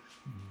running,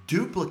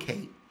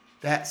 duplicate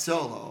that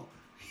solo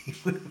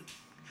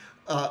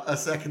a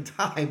second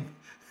time.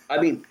 I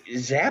mean,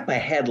 Zappa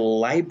had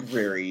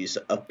libraries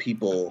of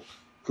people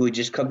who would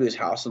just come to his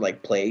house and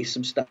like play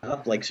some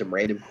stuff, like some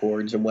random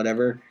chords and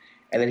whatever,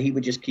 and then he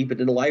would just keep it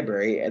in the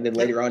library, and then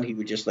later on he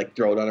would just like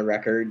throw it on a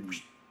record and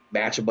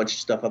match a bunch of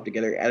stuff up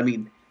together. And I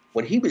mean,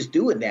 when he was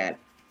doing that,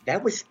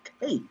 that was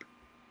tape.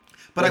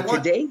 But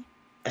like today,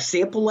 a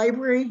sample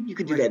library, you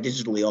could do that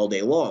digitally all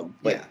day long.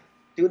 But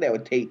doing that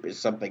with tape is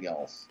something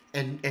else.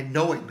 And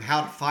knowing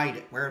how to find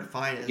it, where to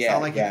find it. It's Yeah,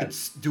 not like yeah. you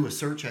could do a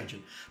search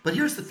engine. But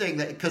here's the thing,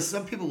 that because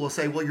some people will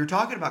say, well, you're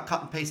talking about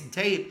cut and paste and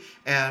tape,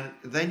 and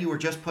then you were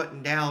just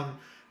putting down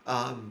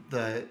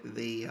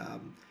the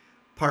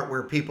part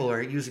where people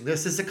are using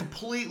this. It's a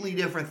completely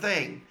different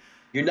thing.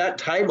 You're not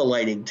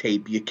time-aligning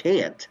tape. You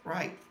can't.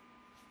 Right.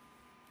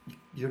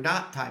 You're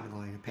not timing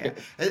line and pan.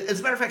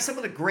 As a matter of fact, some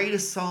of the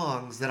greatest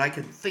songs that I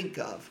can think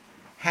of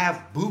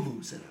have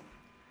boo-boos in them.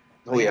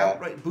 Oh, yeah.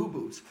 Outright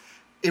boo-boos.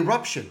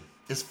 Eruption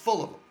is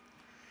full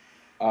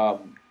of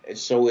them.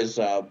 So is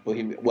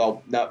Bohemian.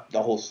 Well, not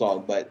the whole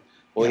song, but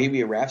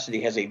Bohemian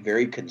Rhapsody has a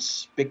very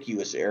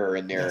conspicuous error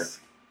in there, Yes.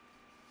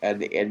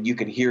 and you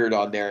can hear it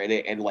on there,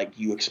 and like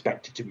you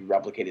expect it to be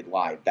replicated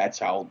live. That's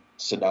how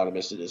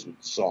synonymous it is with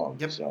the song.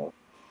 Yep. So.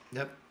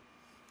 Yep.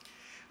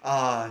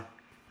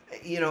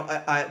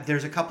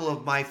 There's a couple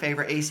of my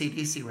favorite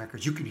AC/DC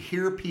records. You can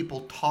hear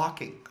people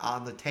talking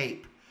on the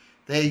tape.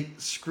 They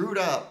screwed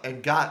up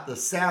and got the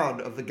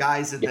sound of the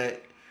guys in the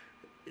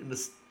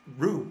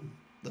room,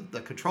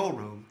 the control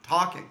room,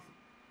 talking.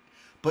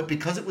 But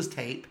because it was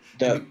tape,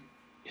 go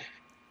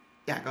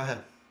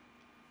ahead.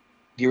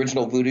 The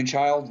original Voodoo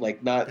Child,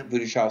 like not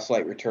Voodoo Child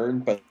Slight Return,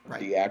 but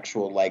the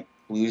actual like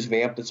blues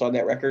vamp that's on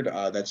that record.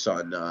 That's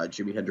on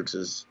Jimi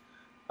Hendrix's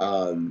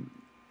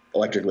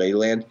Electric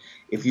Ladyland.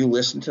 If you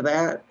listen to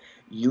that,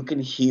 you can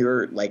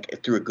hear,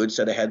 like, through a good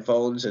set of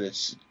headphones and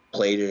it's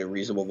played at a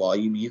reasonable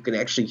volume, you can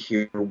actually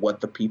hear what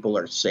the people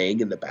are saying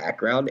in the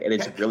background, and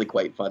it's really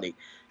quite funny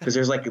because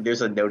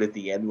there's a note at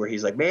the end where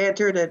he's like, "Man,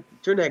 turn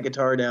that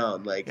guitar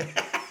down." Like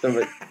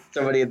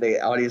somebody in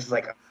the audience is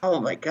like, "Oh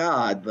my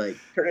God, like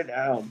turn it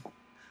down."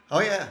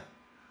 Oh yeah.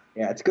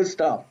 Yeah, it's good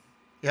stuff.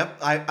 Yep,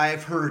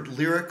 I've heard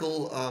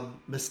lyrical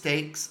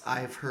mistakes.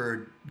 I've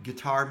heard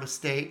guitar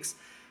mistakes.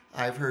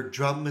 I've heard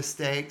drum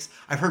mistakes.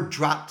 I've heard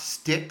dropped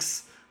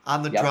sticks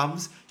on the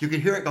drums. You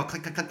can hear it go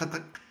click, click, click, click,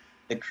 click.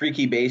 The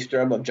creaky bass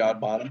drum of John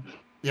Bonham.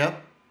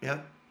 Yep. Yeah,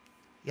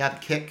 the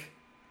kick.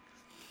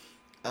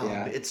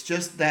 It's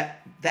just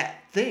that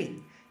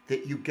thing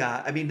that you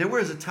got. I mean, there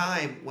was a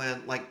time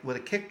when, like, with a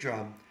kick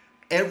drum,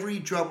 every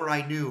drummer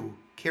I knew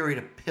carried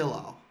a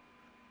pillow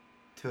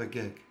to a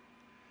gig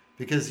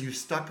because you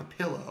stuck a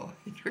pillow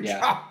in your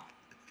drum.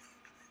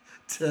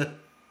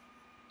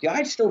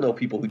 I still know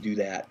people who do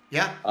that.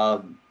 Yeah.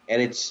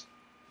 And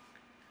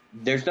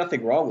there's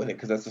nothing wrong with it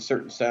because that's a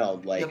certain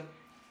sound. Like,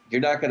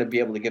 you're not going to be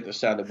able to get the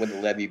sound of when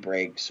the levee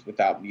breaks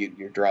without muting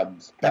your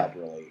drums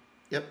properly.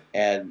 Yep.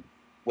 And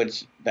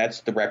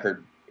that's the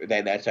record.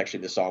 Then that's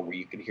actually the song where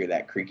you can hear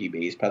that creaky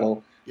bass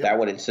pedal. Yep. That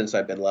one and Since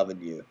I've Been Loving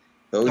You.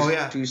 Those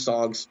two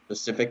songs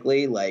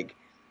specifically, like,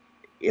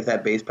 if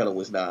that bass pedal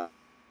was not,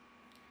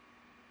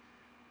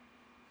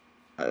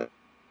 if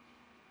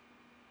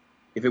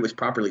it was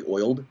properly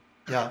oiled,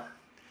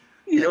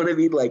 you know what I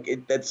mean?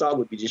 Like, that song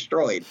would be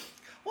destroyed.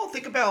 Well,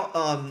 think about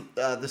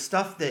the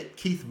stuff that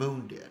Keith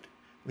Moon did.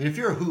 I mean, if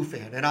you're a Who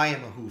fan, and I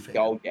am a Who fan.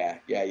 Oh, yeah.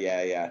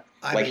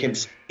 Him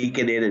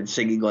sneaking in and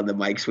singing on the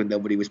mics when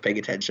nobody was paying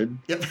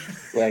attention. Yep.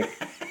 Like,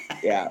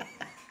 yeah.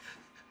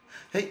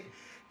 Hey,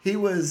 he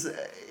was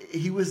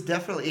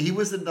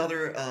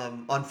another,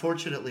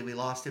 unfortunately, we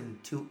lost him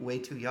way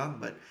too young,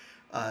 but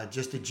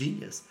just a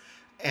genius.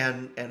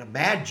 And a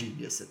mad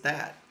genius at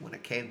that when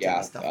it came to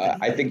the stuff.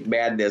 I think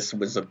madness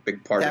was a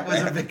big part of that.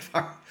 That was a big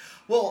part.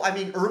 Well, I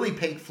mean, early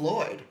Pink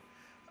Floyd,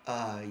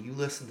 you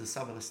listen to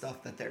some of the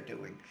stuff that they're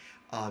doing.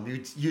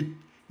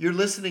 You're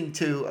listening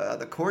to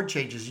the chord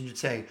changes, and you'd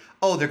say,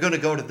 "Oh, they're going to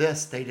go to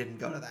this." They didn't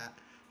go to that.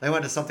 They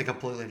went to something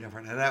completely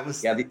different, and that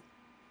was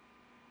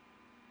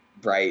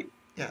right.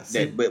 Yeah,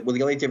 but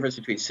the only difference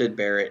between Sid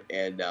Barrett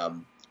and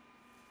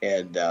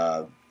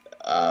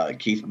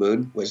Keith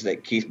Moon was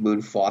that Keith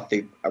Moon fought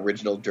the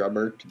original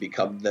drummer to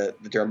become the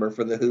drummer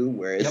for the Who,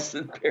 whereas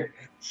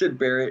Sid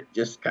Barrett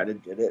just kind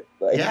of did it.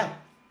 Like,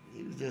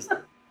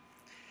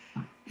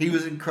 he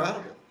was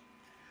incredible.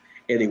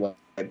 Anyway.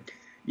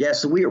 Yeah,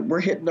 so we're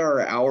hitting our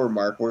hour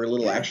mark.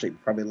 We're actually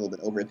probably a little bit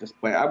over at this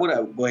point. I want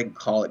to go ahead and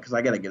call it because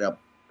I got to get up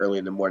early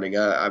in the morning.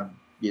 Well,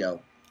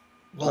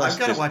 I've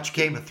got to watch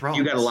Game of Thrones.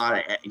 You got a lot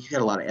of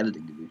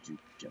editing to do,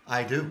 Jim.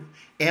 I do,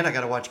 and I got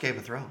to watch Game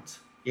of Thrones.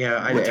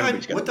 Yeah, What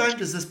time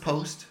does this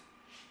post?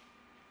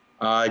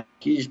 You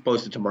just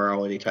post it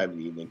tomorrow, anytime in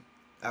the evening.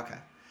 Okay.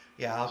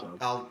 Yeah,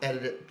 I'll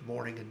edit it in the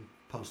morning and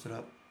post it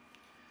up.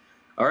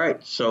 All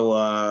right.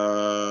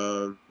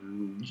 So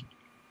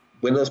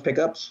win those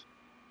pickups.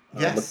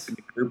 Yes. Look in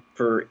the group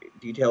for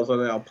details on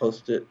it. I'll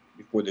post it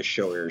before the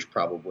show airs,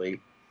 probably.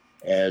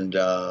 And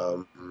I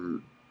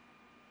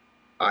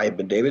have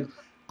been David.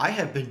 I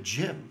have been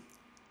Jim.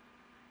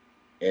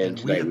 And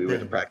tonight we were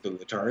the Practical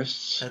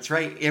Guitarists. That's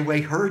right. And we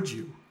heard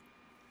you.